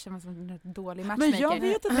känner mig som en dålig matchmaker. Men jag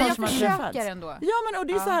vet att jag försöker ändå. Ja, men och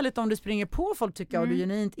det är så härligt om du springer på folk tycker jag och du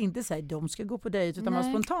genuint inte säger de ska gå på dejt utan man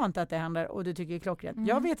spontant att det händer och du tycker det är klockrent.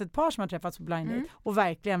 Jag vet ett par som har träffats på blind date och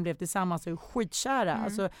verkligen blev tillsammans och skitkära.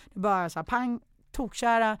 Alltså det bara så här pang,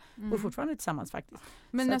 tokkära och fortfarande tillsammans faktiskt.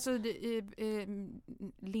 Men så alltså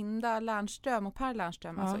Linda Lernström och Per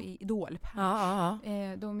Lernström, alltså i Idol,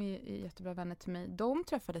 de är jättebra vänner till mig. De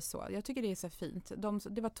träffades så. Jag tycker det är så fint.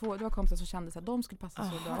 Det var kompisar som kände att de skulle passa så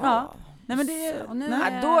bra. Ja. Nej, men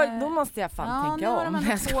det då måste jag fan tänka om.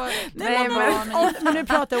 Men nu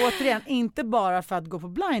pratar jag återigen inte bara för att gå på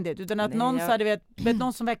blind date utan att någon så vet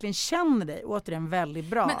någon som verkligen känner dig återigen väldigt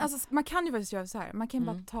bra. Men alltså man kan ju faktiskt göra så här. Man kan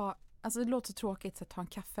bara ta, alltså det låter så tråkigt att ta en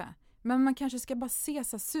kaffe. Men man kanske ska bara se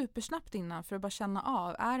så supersnabbt innan för att bara känna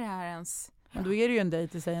av, är det här ens... Men då är det ju en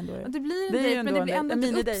dejt i sig ändå. Det blir en dejt, men det blir ändå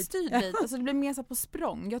en uppstyrd dejt. Alltså det blir mer så på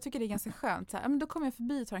språng. Jag tycker det är ganska skönt. Så här, men då kommer jag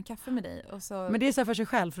förbi och tar en kaffe med dig. Och så... Men det är så för sig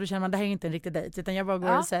själv, för då känner man det här är inte en riktig dejt. Utan jag bara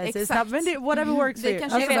går och säger snabbt. Men det whatever works. Det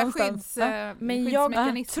kanske är skydds... Men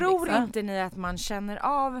jag tror inte ni att man känner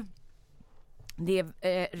av det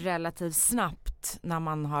relativt snabbt när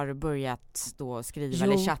man har börjat då skriva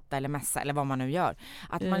eller chatta eller messa eller vad man nu gör.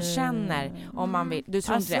 Att man känner om man vill. Du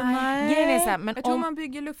tror inte det? Nej. Så här, men jag tror man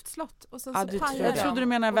bygger luftslott och så jag trodde du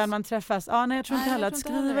menar väl man träffas. Nej, jag tror inte heller att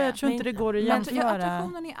skriva. Jag tror inte det går att jämföra.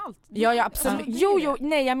 Attraktionen är allt. Ja, absolut. Jo,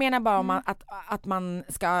 nej, jag menar bara om att man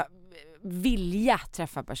ska vilja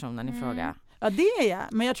träffa personen i fråga. Ja, det är jag.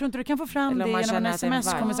 Men jag tror inte du kan få fram det genom en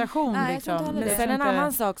sms-konversation. Liksom. Men sen en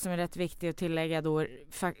annan sak som är rätt viktig att tillägga då,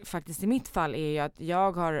 faktiskt i mitt fall, är ju att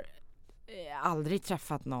jag har aldrig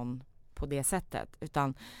träffat någon på det sättet.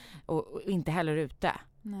 Utan, och inte heller ute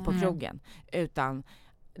på krogen. Utan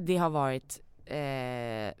det har varit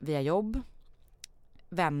via jobb,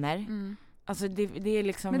 vänner. Alltså det är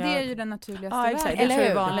liksom... Men det är ju den naturligaste vägen. Exakt.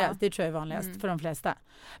 Det tror jag är vanligast för de flesta.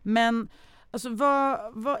 Men Alltså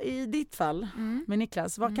vad i ditt fall med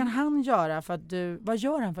Niklas, vad kan han göra vad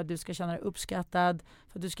gör han för att du ska känna dig uppskattad,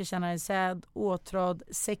 för att du ska känna dig sedd, åtrådd,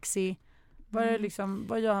 sexy?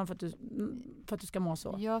 Vad gör han för att du ska må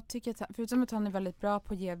så? Jag tycker att förutom att han är väldigt bra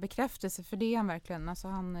på att ge bekräftelse, för det är han verkligen. Alltså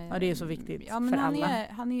det är så viktigt men för han alla.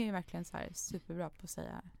 Han är ju verkligen så här superbra på att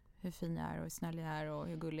säga hur fin jag är och hur snäll jag är och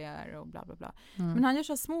hur gullig jag är och bla bla bla. Men han gör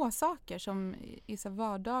så små saker som är så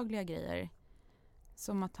vardagliga grejer.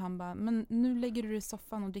 Som att han bara, men nu lägger du i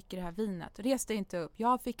soffan och dricker det här vinet. Res dig inte upp,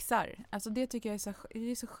 jag fixar. Alltså det tycker jag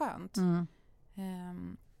är så skönt.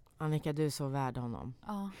 Annika, du är så värd honom.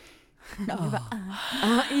 Ja.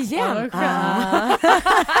 Igen.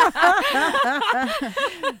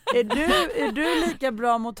 Är du lika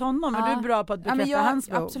bra mot honom? Är du bra på att bekräfta hans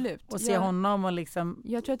behov? Absolut. Och se honom och liksom...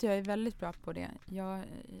 Jag tror att jag är väldigt bra på det.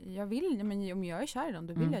 Jag vill, men om jag är kär i någon,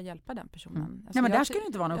 då vill jag hjälpa den personen. Alltså, nej, men där ska det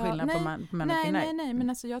inte vara någon skillnad på män och kvinnor. Nej, men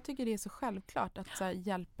alltså, jag tycker det är så självklart att så här,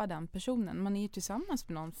 hjälpa den personen. Man är ju tillsammans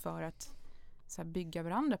med någon för att så här, bygga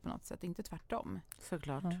varandra på något sätt, inte tvärtom.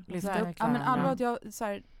 Såklart. Lyfta upp. Ja, men allvar att jag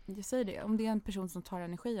säger det, om det är en person som tar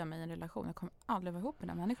energi av mig i en relation, jag kommer aldrig vara ihop med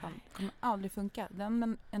den människan. Det kommer aldrig funka.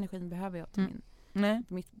 Den energin behöver jag till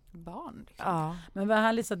mitt barn. Liksom. Ja. Men vad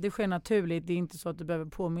härligt att det sker naturligt. Det är inte så att du behöver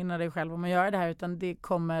påminna dig själv om att göra det här, utan det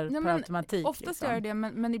kommer per automatik. Oftast liksom. gör jag det,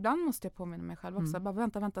 men ibland måste jag påminna mig själv också. Bara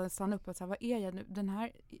vänta, stanna upp och säga, vad är jag nu? Den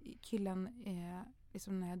här killen,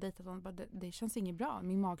 liksom när jag dejtat honom, det känns inget bra.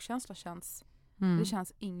 Min magkänsla känns, det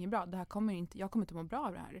känns inget bra. Jag kommer inte må bra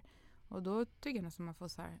av det här. Och då tycker jag nästan man får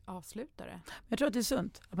så här avsluta det. Jag tror att det är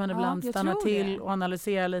sunt. Att man ibland stannar till och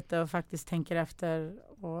analyserar lite och faktiskt tänker efter.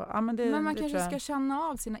 Och, men man kanske ska känna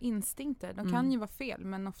av sina instinkter. De kan ju vara fel,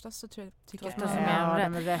 men oftast så tycker jag att de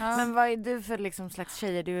är rätt. Men vad är du för liksom slags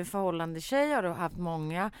tjej? Är du en förhållande tjej? Har du haft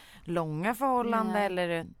många långa förhållanden?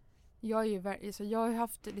 Eller? Jag har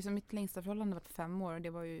haft, liksom, mitt längsta förhållande var 5 år och det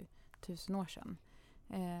var ju 1000 år sedan.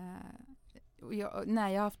 Jag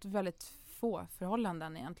har haft väldigt få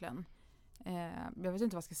förhållanden egentligen. Jag vet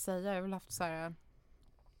inte vad jag ska säga. Jag har väl haft så här...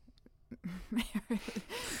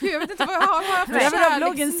 jag vet inte vad jag har haft. Det var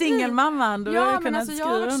bloggen Singelmamman. Ja, men alltså jag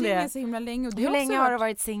har varit singel så himla länge. Och hur länge har du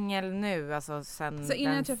varit singel nu? Alltså, sen så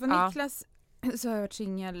innan jag träffade Niklas så har jag varit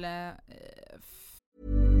singel...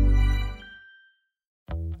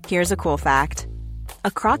 Here's a cool fact.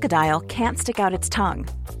 A crocodile can't stick out its tongue.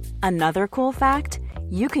 Another cool fact,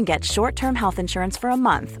 you can get short-term health insurance for a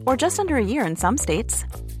month or just under a year in some states.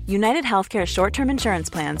 United Healthcare short-term insurance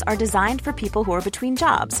plans are designed for people who are between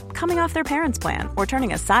jobs, coming off their parents' plan, or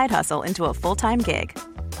turning a side hustle into a full-time gig.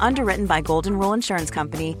 Underwritten by Golden Rule Insurance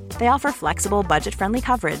Company, they offer flexible, budget-friendly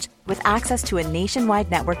coverage with access to a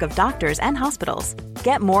nationwide network of doctors and hospitals.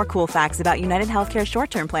 Get more cool facts about United Healthcare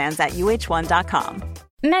short-term plans at uh1.com.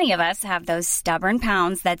 Many of us have those stubborn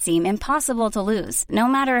pounds that seem impossible to lose, no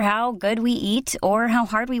matter how good we eat or how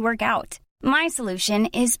hard we work out. My solution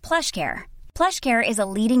is PlushCare. PlushCare is a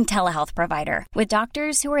leading telehealth provider with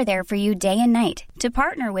doctors who are there for you day and night to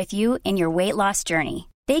partner with you in your weight loss journey.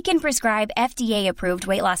 They can prescribe FDA-approved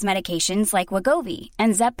weight loss medications like Wegovy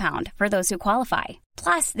and Zepbound for those who qualify.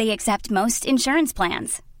 Plus, they accept most insurance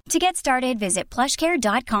plans. To get started, visit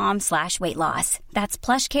plushcare.com/weightloss. That's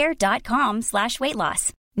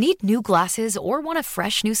plushcare.com/weightloss. Need new glasses or want a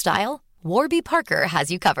fresh new style? Warby Parker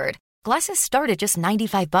has you covered. Glasses start at just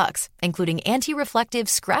 $95, including anti-reflective,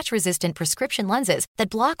 scratch-resistant prescription lenses that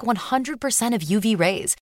block 100% of UV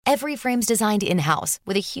rays. Every frame's designed in-house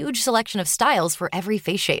with a huge selection of styles for every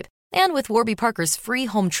face shape. And with Warby Parker's free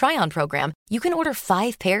home try-on program, you can order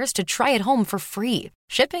 5 pairs to try at home for free.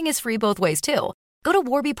 Shipping is free both ways, too. Go to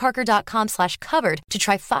warbyparker.com/covered to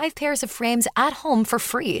try 5 pairs of frames at home for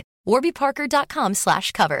free.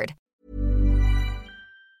 warbyparker.com/covered.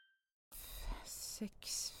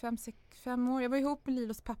 5 år. Jag var ihop med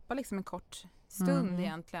Lilos pappa liksom en kort stund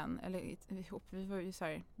egentligen. Eller ihop, vi var ju så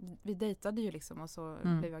här, vi dejtade ju liksom och så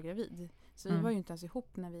blev jag gravid. Så vi var ju inte ens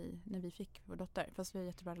ihop när vi fick vår dotter. Fast vi har en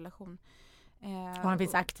jättebra relation. Och han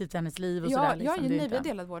finns aktivt i hennes liv och sådär. Liksom, vi har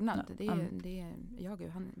delat vårdnad. Det är jag och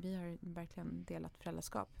han, vi har verkligen delat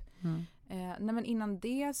föräldraskap. Nej, men innan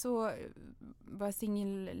det så var jag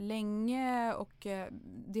singel länge och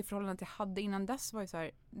det förhållandet jag hade innan dess var ju så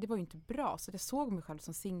här, det var ju inte bra. Så jag såg mig själv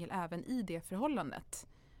som singel även i det förhållandet.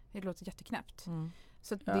 Det låter jätteknäppt.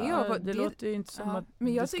 Så det låter ju inte som att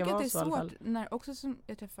men jag det ska tycker vara att det är så, svårt när också som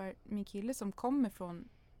jag träffar min kille som kommer från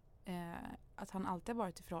att han alltid har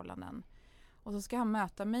varit i förhållanden. Och så ska han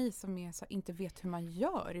möta mig som är så, inte vet hur man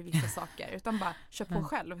gör i vissa saker utan bara kör på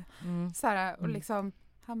själv. Så här, och liksom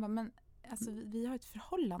han bara, men alltså vi har ett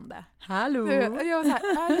förhållande. Hallå! Jag var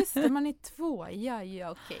såhär, just det, man är 2,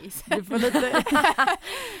 ja okej. Du får lite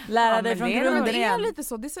lära dig från grunden det igen. är lite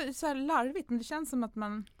så, det är så här larvigt, men det känns som att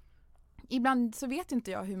man ibland så vet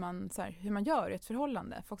inte jag hur man gör i ett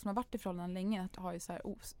förhållande. Folk som har varit i förhållanden länge har ju så här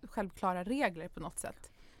självklart regler på något sätt.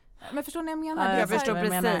 Men förstår ni vad jag menar? Jag förstår vad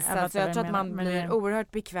jag precis. menar. Alltså, jag tror att man Men blir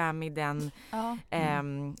oerhört bekväm i den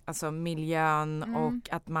alltså miljön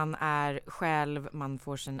och att man är själv, man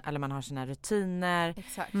har sina rutiner.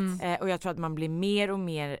 Exakt. Och jag tror att man blir mer och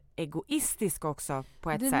mer egoistisk också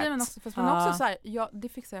på ett sätt. Det blir man också, fast man också så här, ja, det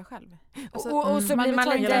fixar jag själv. Alltså, och så blir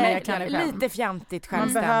man lite fjantigt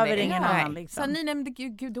självständig. Man behöver ingen annan liksom. Så nej men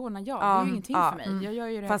gud ordnar jag. Det är ju ingenting för mig. Jag gör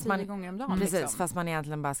ju det här 10 gånger om dagen. Precis, liksom. fast man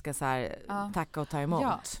egentligen bara ska så här, tacka och ta emot.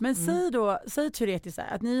 Ja. Men säg teoretiskt så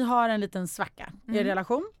här, att ni har en liten svacka i er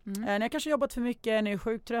relation. Ni har kanske jobbat för mycket, ni är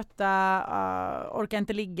sjukt trötta, orkar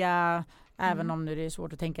inte ligga, även om nu det är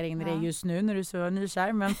svårt att tänka in i det just nu när du är så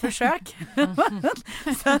nykär, men försök.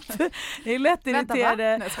 Så att det är lätt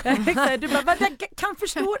irriterade. Du bara, jag kan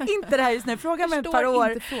förstå inte det här just nu. Fråga mig ett par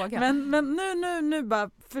år. Men nu bara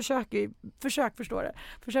försök förstå det.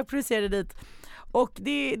 Försök producera det dit. Och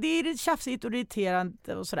det är tjafsigt och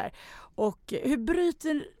irriterande och sådär. Och hur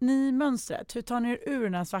bryter ni mönstret? Hur tar ni er ur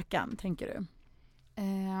den här svackan, tänker du?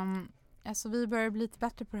 Alltså vi börjar bli lite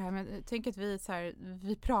bättre på det här, men jag tänker att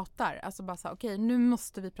vi pratar, alltså bara så här, okej, nu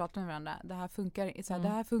måste vi prata med varandra. Det här funkar så här, det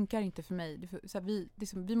här funkar inte för mig. Så här,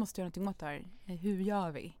 vi måste göra någonting åt det här. Hur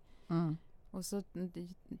gör vi? Och så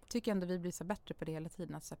tycker jag ändå vi blir så bättre på det hela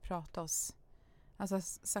tiden, att så här, prata oss. Alltså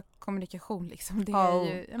så kommunikation liksom, det är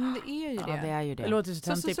ju, men det är ju det. Ja, det är ju det. Det låter så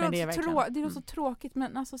töntigt, men det är verkligen. Det är så tråkigt,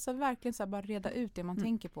 men alltså så verkligen så här, bara reda ut det man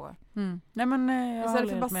tänker på. Nej men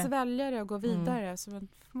istället för bara svälja det och gå vidare så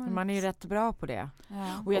man är ju rätt bra på det.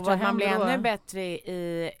 Ja. Och jag tror att man blir ännu bättre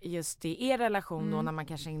i just i er relation då, när man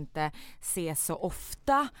kanske inte ses så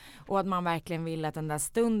ofta, och att man verkligen vill att den där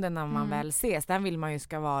stunden när man väl ses, den vill man ju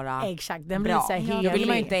ska vara exakt, den bra. blir så här Då vill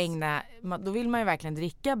man inte då vill man ju verkligen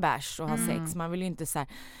dricka bärs och ha sex. Man vill ju inte så här,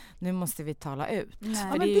 nu måste vi tala ut. Ja,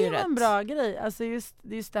 men det är en bra grej. Alltså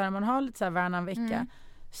just där man har lite så här varannan vecka.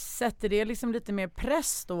 Sätter det liksom lite mer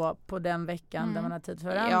press då på den veckan där man har tid för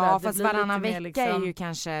varandra? Ja, fast varannan vecka liksom är ju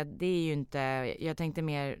kanske, det är ju inte, jag tänkte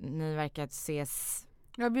mer, ni verkar att ses.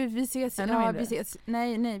 Ja, vi ses.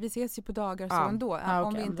 Nej, vi ses ju på dagar så ändå.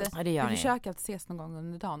 Om vi inte vi försöker att ses någon gång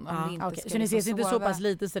under dagen. Om vi inte ska så ni ses inte så pass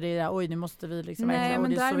lite så det är oj, nu måste vi liksom. Nej,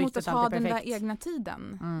 men det är däremot att ha den perfekt. där egna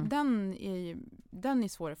tiden. Den är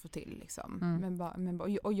svår att få till liksom. Men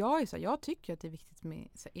och jag är så, jag tycker att det är viktigt med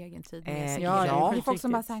så egen tid. Det är folk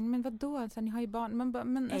som bara säger, men vadå, så ni har ju barn.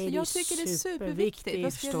 Men alltså, jag tycker det är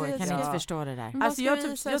superviktigt. Jag kan inte förstå det där. Alltså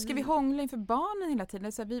jag ska vi hångla inför barnen hela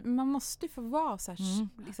tiden. Så man måste få vara så här,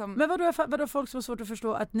 liksom. Men vadå folk som har svårt att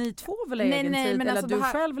förstå att ni två vill egen tid, men eller alltså du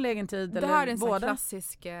själv vill egen tid, eller det här är en båda? sån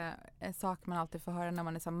klassisk sak man alltid får höra när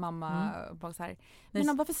man är som mamma och så här.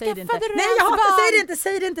 Men varför skaffade du Nej, jag hatar,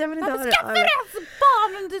 säg det inte, jag vill inte höra det. Varför skaffade du ens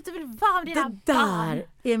barn om du inte vill vara med dina barn? Det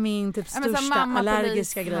där är min typ största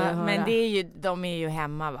allergiska grej att höra. Men det är ju, de är ju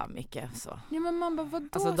hemma mycket så. Ja, men man bara, vadå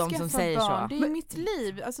alltså, de som säger barn? Så. Det är mitt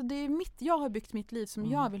liv. Alltså det är jag har byggt mitt liv som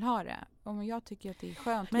jag vill ha det. Och jag tycker att det är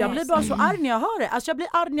skönt. Men jag blir bara så arg när jag hör det. Alltså jag blir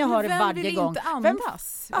arg när jag hör det varje gång. Vem vill inte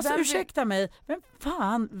andas? Ursäkta mig. Vem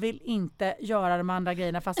fan vill inte göra de andra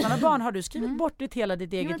grejerna fast man har barn? Har du skrivit bort hela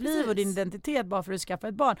ditt eget liv och din identitet bara för att skaffa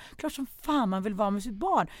ett barn? Klart som fan man vill vara med sitt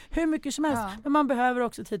barn. Hur mycket som helst. Men man behöver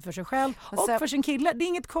också tid för sig själv och för sin kille. Det är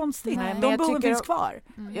inget konstigt. De behoven finns kvar.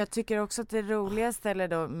 Jag tycker också att det roligaste, eller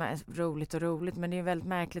då roligt, men det är väldigt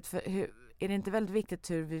märkligt för är det inte väldigt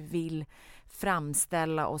viktigt hur vi vill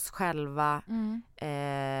framställa oss själva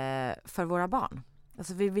för våra barn?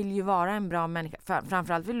 Alltså vi vill ju vara en bra människa.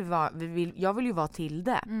 Framförallt jag vill ju vara till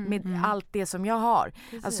det med allt det som jag har.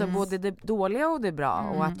 Precis. Alltså både det dåliga och det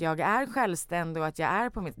bra och att jag är självständig och att jag är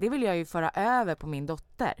på mitt, det vill jag ju föra över på min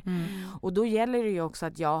dotter. Och då gäller det ju också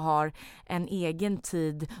att jag har en egen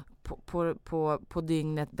tid på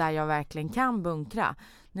dygnet där jag verkligen kan bunkra.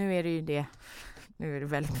 Nu är det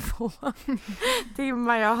väldigt få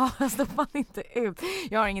timmar jag har, stoppar inte ut.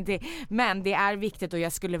 Jag har ingenting. Men det är viktigt och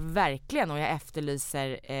jag skulle verkligen, och jag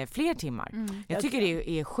efterlyser fler timmar. Jag tycker det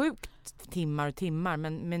är sjukt timmar,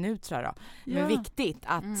 men minuter då. Men viktigt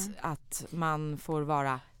att man får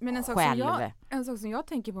vara själv. En sak som jag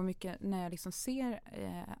tänker på mycket när jag liksom ser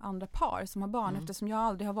andra par som har barn, eftersom jag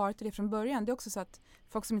aldrig har varit i det från början, det är också så att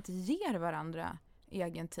folk som inte ger varandra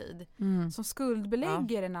egen tid. Som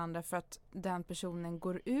skuldbelägger den andra för att den personen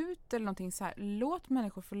går ut eller någonting så här. Låt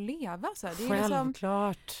människor få leva så här. Det är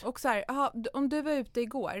självklart. Liksom, och så här, om du var ute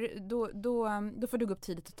igår, då får du gå upp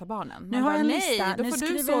tidigt och ta barnen. Nu har jag en lista. Då nu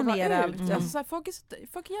får du sova ner ut. Alltså, så här,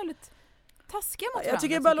 folk är jävligt taskiga mot jag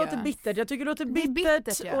tycker det bara låter bittert. Jag tycker det låter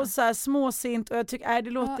bittert och så här småsint och jag tycker det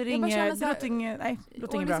låter inget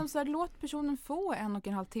bra. Liksom så här, låt personen få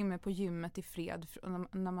 1,5 timme på gymmet i fred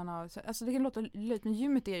när man har alltså det kan låta lite, men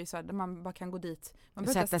gymmet är ju så här där man bara kan gå dit. Man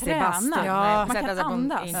behöver inte träna. Man kan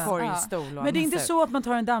andas. En korgstol. Men det är inte så att man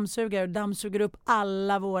tar en dammsugare och dammsuger upp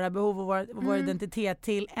alla våra behov och vår identitet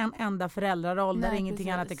till en enda föräldraroll där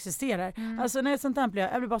ingenting annat existerar. Alltså när sånt där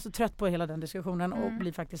jag blir bara så trött på hela den diskussionen och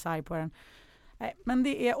blir faktiskt arg på den. Nej, men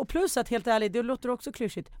det är, och plus att helt ärligt, det låter också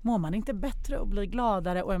klyschigt. Mår man inte bättre och blir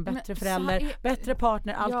gladare och en bättre förälder, bättre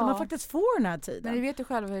partner, allt när man faktiskt får den här tiden. Men du vet ju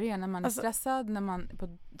själv hur det är när man är stressad, när man är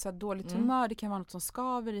på så här dåligt humör, det kan vara något som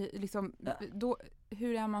skaver liksom, då,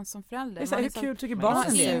 hur är man som förälder? Det är hur kul tycker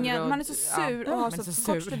barnen man är så sur och har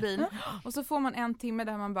så kort stubin. Och så får man en timme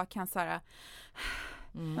där man bara kan så här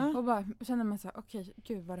och bara känner man så här, okej,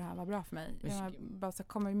 gud vad det här var bra för mig. Jag bara så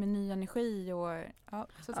kommer med ny energi och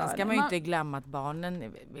sen ska man ju inte glömma att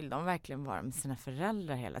barnen vill de verkligen vara med sina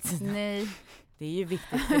föräldrar hela tiden. Nej. Det är ju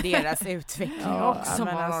viktigt för deras utveckling också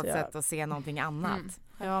på något sätt att se någonting annat.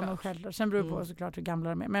 Ja, men självklart. Sen beror det på såklart hur gamla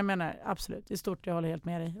de är. Men jag menar absolut, i stort jag håller helt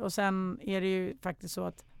med dig. Och sen är det ju faktiskt så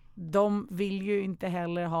att de vill ju inte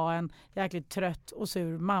heller ha en jäkligt trött och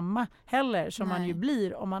sur mamma heller som man ju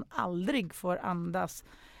blir om man aldrig får andas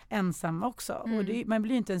ensam också. Och man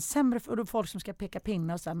blir ju inte en sämre och då folk som ska peka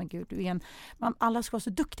pinna och säga men gud du är alla ska vara så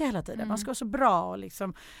duktiga hela tiden. Man ska vara så bra och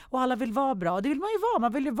liksom och alla vill vara bra. Det vill man ju vara.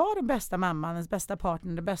 Man vill ju vara den bästa mamman, den bästa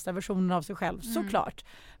partnern, den bästa versionen av sig själv såklart.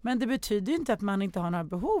 Men det betyder ju inte att man inte har några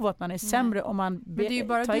behov och att man är sämre om man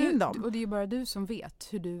tar in dem. Och det är ju bara du som vet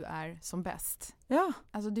hur du är som bäst. Ja.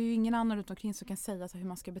 Alltså det är ju ingen annan runt omkring som kan säga så hur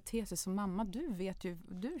man ska bete sig som mamma.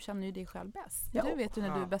 Du känner ju dig själv bäst. Ja. Du vet ju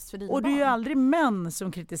när du är bäst för dina barn. Och det är ju aldrig män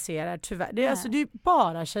som kritiserar tyvärr. Det är alltså det är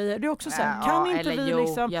bara tjejer. Det är också så här, kan inte vi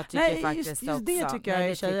liksom jag tycker faktiskt just också. Det tycker jag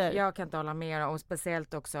är tjejer. Jag kan inte hålla med och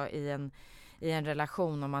speciellt också i en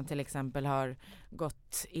relation om man till exempel har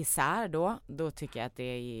gått isär då tycker jag att det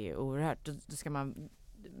är oerhört. Då ska man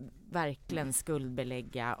verkligen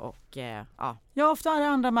skuldbelägga och Ja, ofta är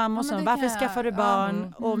andra mammor som varför skaffar du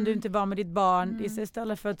barn om du inte var med ditt barn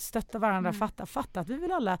istället för att stötta varandra, fatta att vi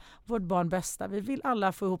vill alla vårt barn bästa, vi vill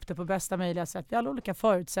alla få ihop det på bästa möjliga sätt, vi har alla olika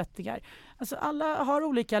förutsättningar, alltså alla har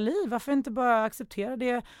olika liv, varför inte bara acceptera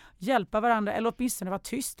det, hjälpa varandra eller åtminstone vara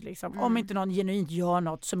tyst liksom, om inte någon genuint gör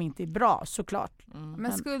något som inte är bra, såklart.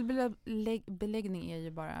 Men skuldbeläggning är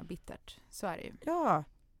ju bara bittert, så är det ju. Ja.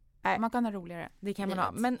 Man kan ha roligare. Det kan man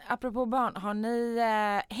ha. Men apropå barn, har ni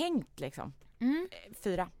hängt liksom?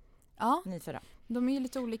 4? Ja. Ni 4. De är ju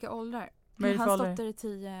lite olika åldrar. Hans dotter är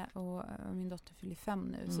 10 och min dotter fyller 5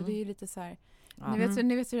 nu. Så det är ju lite så här. Ni vet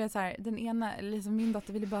hur det är så här. Den ena, liksom min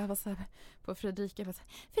dotter ville bara vara så här på Fredrika. Bara så här,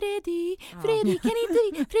 Freddy, kan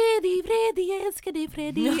inte Freddy, jag älskar dig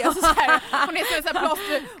Freddy. Alltså så här, hon är så här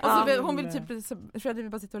plåster. Och så hon vill typ, Freddy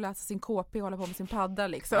vill bara sitta och läsa sin KP och hålla på med sin padda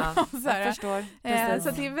liksom. Så här. Jag förstår.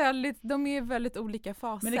 Så det är de är väldigt olika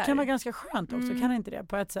faser. Men det kan vara ganska skönt också, kan inte det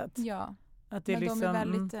på ett sätt? Ja, att det men liksom... de är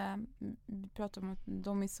väldigt, vi pratar om att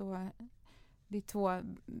de är så, det är 2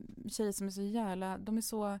 tjejer som är så jävla, de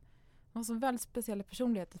har så väldigt speciella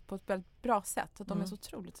personligheter på ett väldigt bra sätt. Att de är så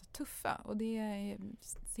otroligt så tuffa. Och det är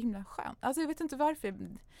så himla skönt. Alltså jag vet inte varför.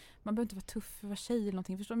 Man behöver inte vara tuff för att vara tjej eller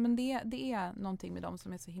någonting. Förstår? Men det är någonting med dem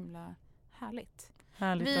som är så himla härligt.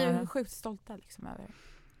 Vi är sjukt stolta liksom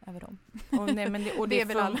över dem. Och det är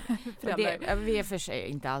väl alla föräldrar. Vi är för sig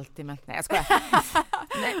inte alltid, men nej jag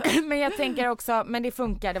skojar. Men jag tänker också, men det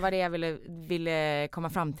funkar. Det var det jag ville komma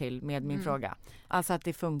fram till med min fråga. Alltså att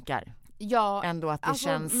det funkar. Ja, ändå att det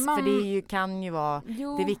känns, för det kan ju vara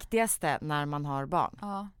det viktigaste när man har barn.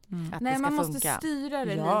 Ja. Att nej, det ska man funka. Måste styra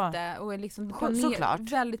det lite och liksom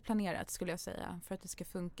väldigt planerat skulle jag säga för att det ska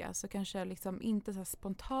funka. Så kanske liksom inte så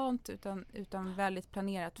spontant utan väldigt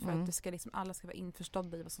planerat för att det ska liksom, alla ska vara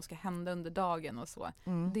införstådda i vad som ska hända under dagen och så.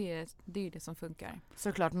 Det är ju det som funkar.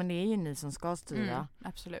 Såklart, men det är ju ni som ska styra.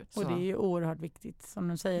 Absolut. Och det är ju oerhört viktigt. Som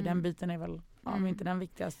du säger, den biten är väl om inte den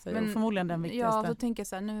viktigaste, men förmodligen den viktigaste. Ja, då tänker jag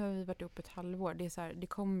så här, nu har vi varit ihop ett halvår. Det är så här, det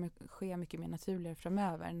kommer ske mycket mer naturligare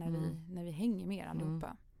framöver när vi hänger mer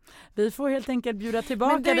allihopa. Vi får helt enkelt bjuda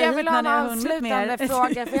tillbaka dig hit när ni har hunnit mer. Men jag vill ha en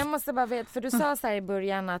avslutande fråga, för jag måste bara veta, för du sa så här i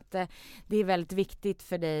början att det är väldigt viktigt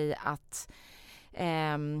för dig att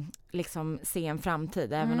liksom se en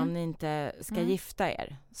framtid, även om ni inte ska gifta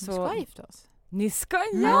er. Så, vi ska gifta oss. Ni ska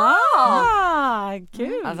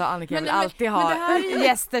Kul! Alltså Annika vill alltid ha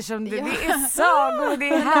gäster som det är sagor, det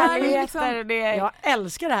är härligheter. Det är... Jag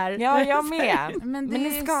älskar det här. Ja, jag med. Men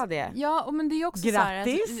ni ska det. Ja, men det är också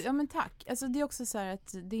grattis. så här att, ja men tack. Alltså det är också så här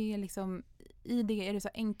att det är liksom, i det är det så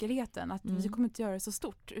här enkelheten att vi kommer inte göra det så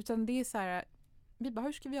stort, utan det är så här, vi bara,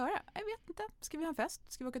 hur ska vi göra? Jag vet inte. Ska vi ha en fest?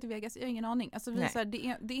 Ska vi åka till Vegas? Jag har ingen aning. Alltså vi så här,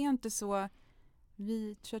 det är inte så.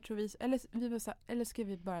 Eller ska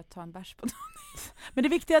vi bara ta en bärs på dagen? Men det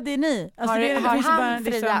viktiga är ni. Alltså har han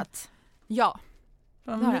friat? Ja.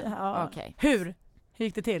 Okay. Hur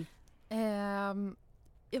gick det till?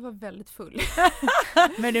 Jag var väldigt full.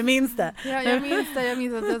 Men du minns det? Ja,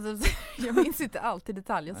 jag minns inte alltid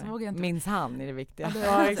detaljer. Så vågar jag inte. Minns han är det viktiga.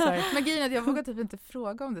 Ja, exakt. Men grejen är att jag vågar typ inte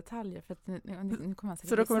fråga om detaljer för att nu kommer han säkert.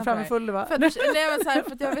 Så då kommer fram en full, va? För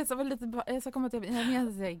att jag vet så var lite, jag så kommer att jag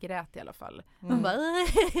minns att jag grät i alla fall.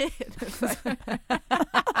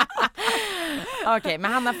 Okej,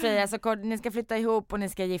 men Hanna Fria, så ni ska flytta ihop och ni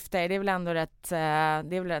ska gifta er. Det är väl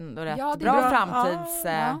ändå rätt bra framtids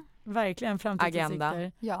verkligen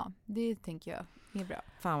framtidsagenda. Ja, det tänker jag. Det är bra.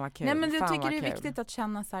 Fan vad kul. Nej, men jag tycker det är viktigt att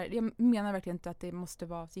känna så här, jag menar verkligen inte att det måste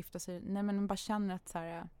vara att gifta sig. Nej, men man bara känner att så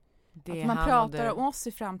här, att man pratar om oss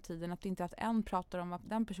i framtiden, att det inte är att en pratar om vad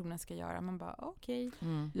den personen ska göra. Man bara okej.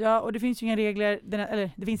 Ja, och det finns ju inga regler,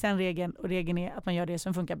 det finns en regel, och regeln är att man gör det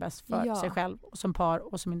som funkar bäst för sig själv och som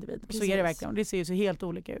par och som individ. Precis. Så är det verkligen. Det ser ju så helt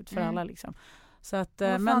olika ut för alla liksom. Så att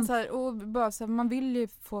men så här, och bara så här, man vill ju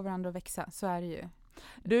få varandra att växa, så är det ju.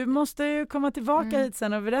 Du måste ju komma tillbaka hit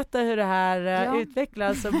sen och berätta hur det här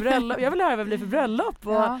utvecklas. Och bröllop. Jag vill höra vad det blir för bröllop.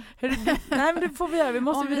 Och nej, men det får vi göra. Vi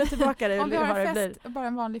måste bjuda tillbaka det. Om vi har en fest, bara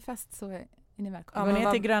en vanlig fest, så är ni välkomna. Ja, men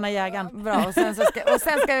ner till Gröna Jägaren. Bra, och sen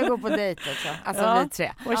ska vi gå på dejt också. Alltså vi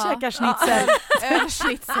tre. Och käka schnitzel.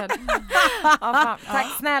 Schnitzel.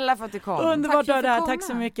 Tack snälla för att du kom. Underbart att ha det här. Tack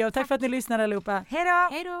så mycket. Och tack för att ni lyssnade allihopa.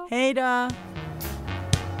 Hej då. Hej då.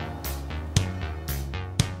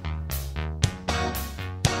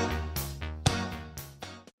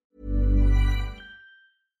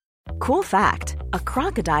 Cool fact, a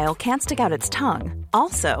crocodile can't stick out its tongue.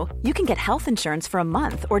 Also, you can get health insurance for a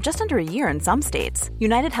month or just under a year in some states.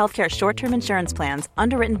 United Healthcare short-term insurance plans,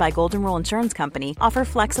 underwritten by Golden Rule Insurance Company, offer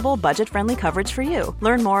flexible, budget-friendly coverage for you.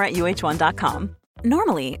 Learn more at UH1.com.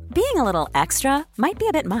 Normally, being a little extra might be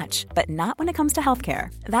a bit much, but not when it comes to healthcare.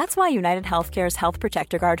 That's why United Healthcare's Health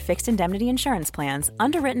Protector Guard fixed indemnity insurance plans,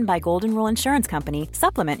 underwritten by Golden Rule Insurance Company,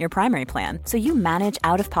 supplement your primary plan so you manage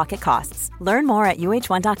out-of-pocket costs. Learn more at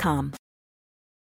UH1.com.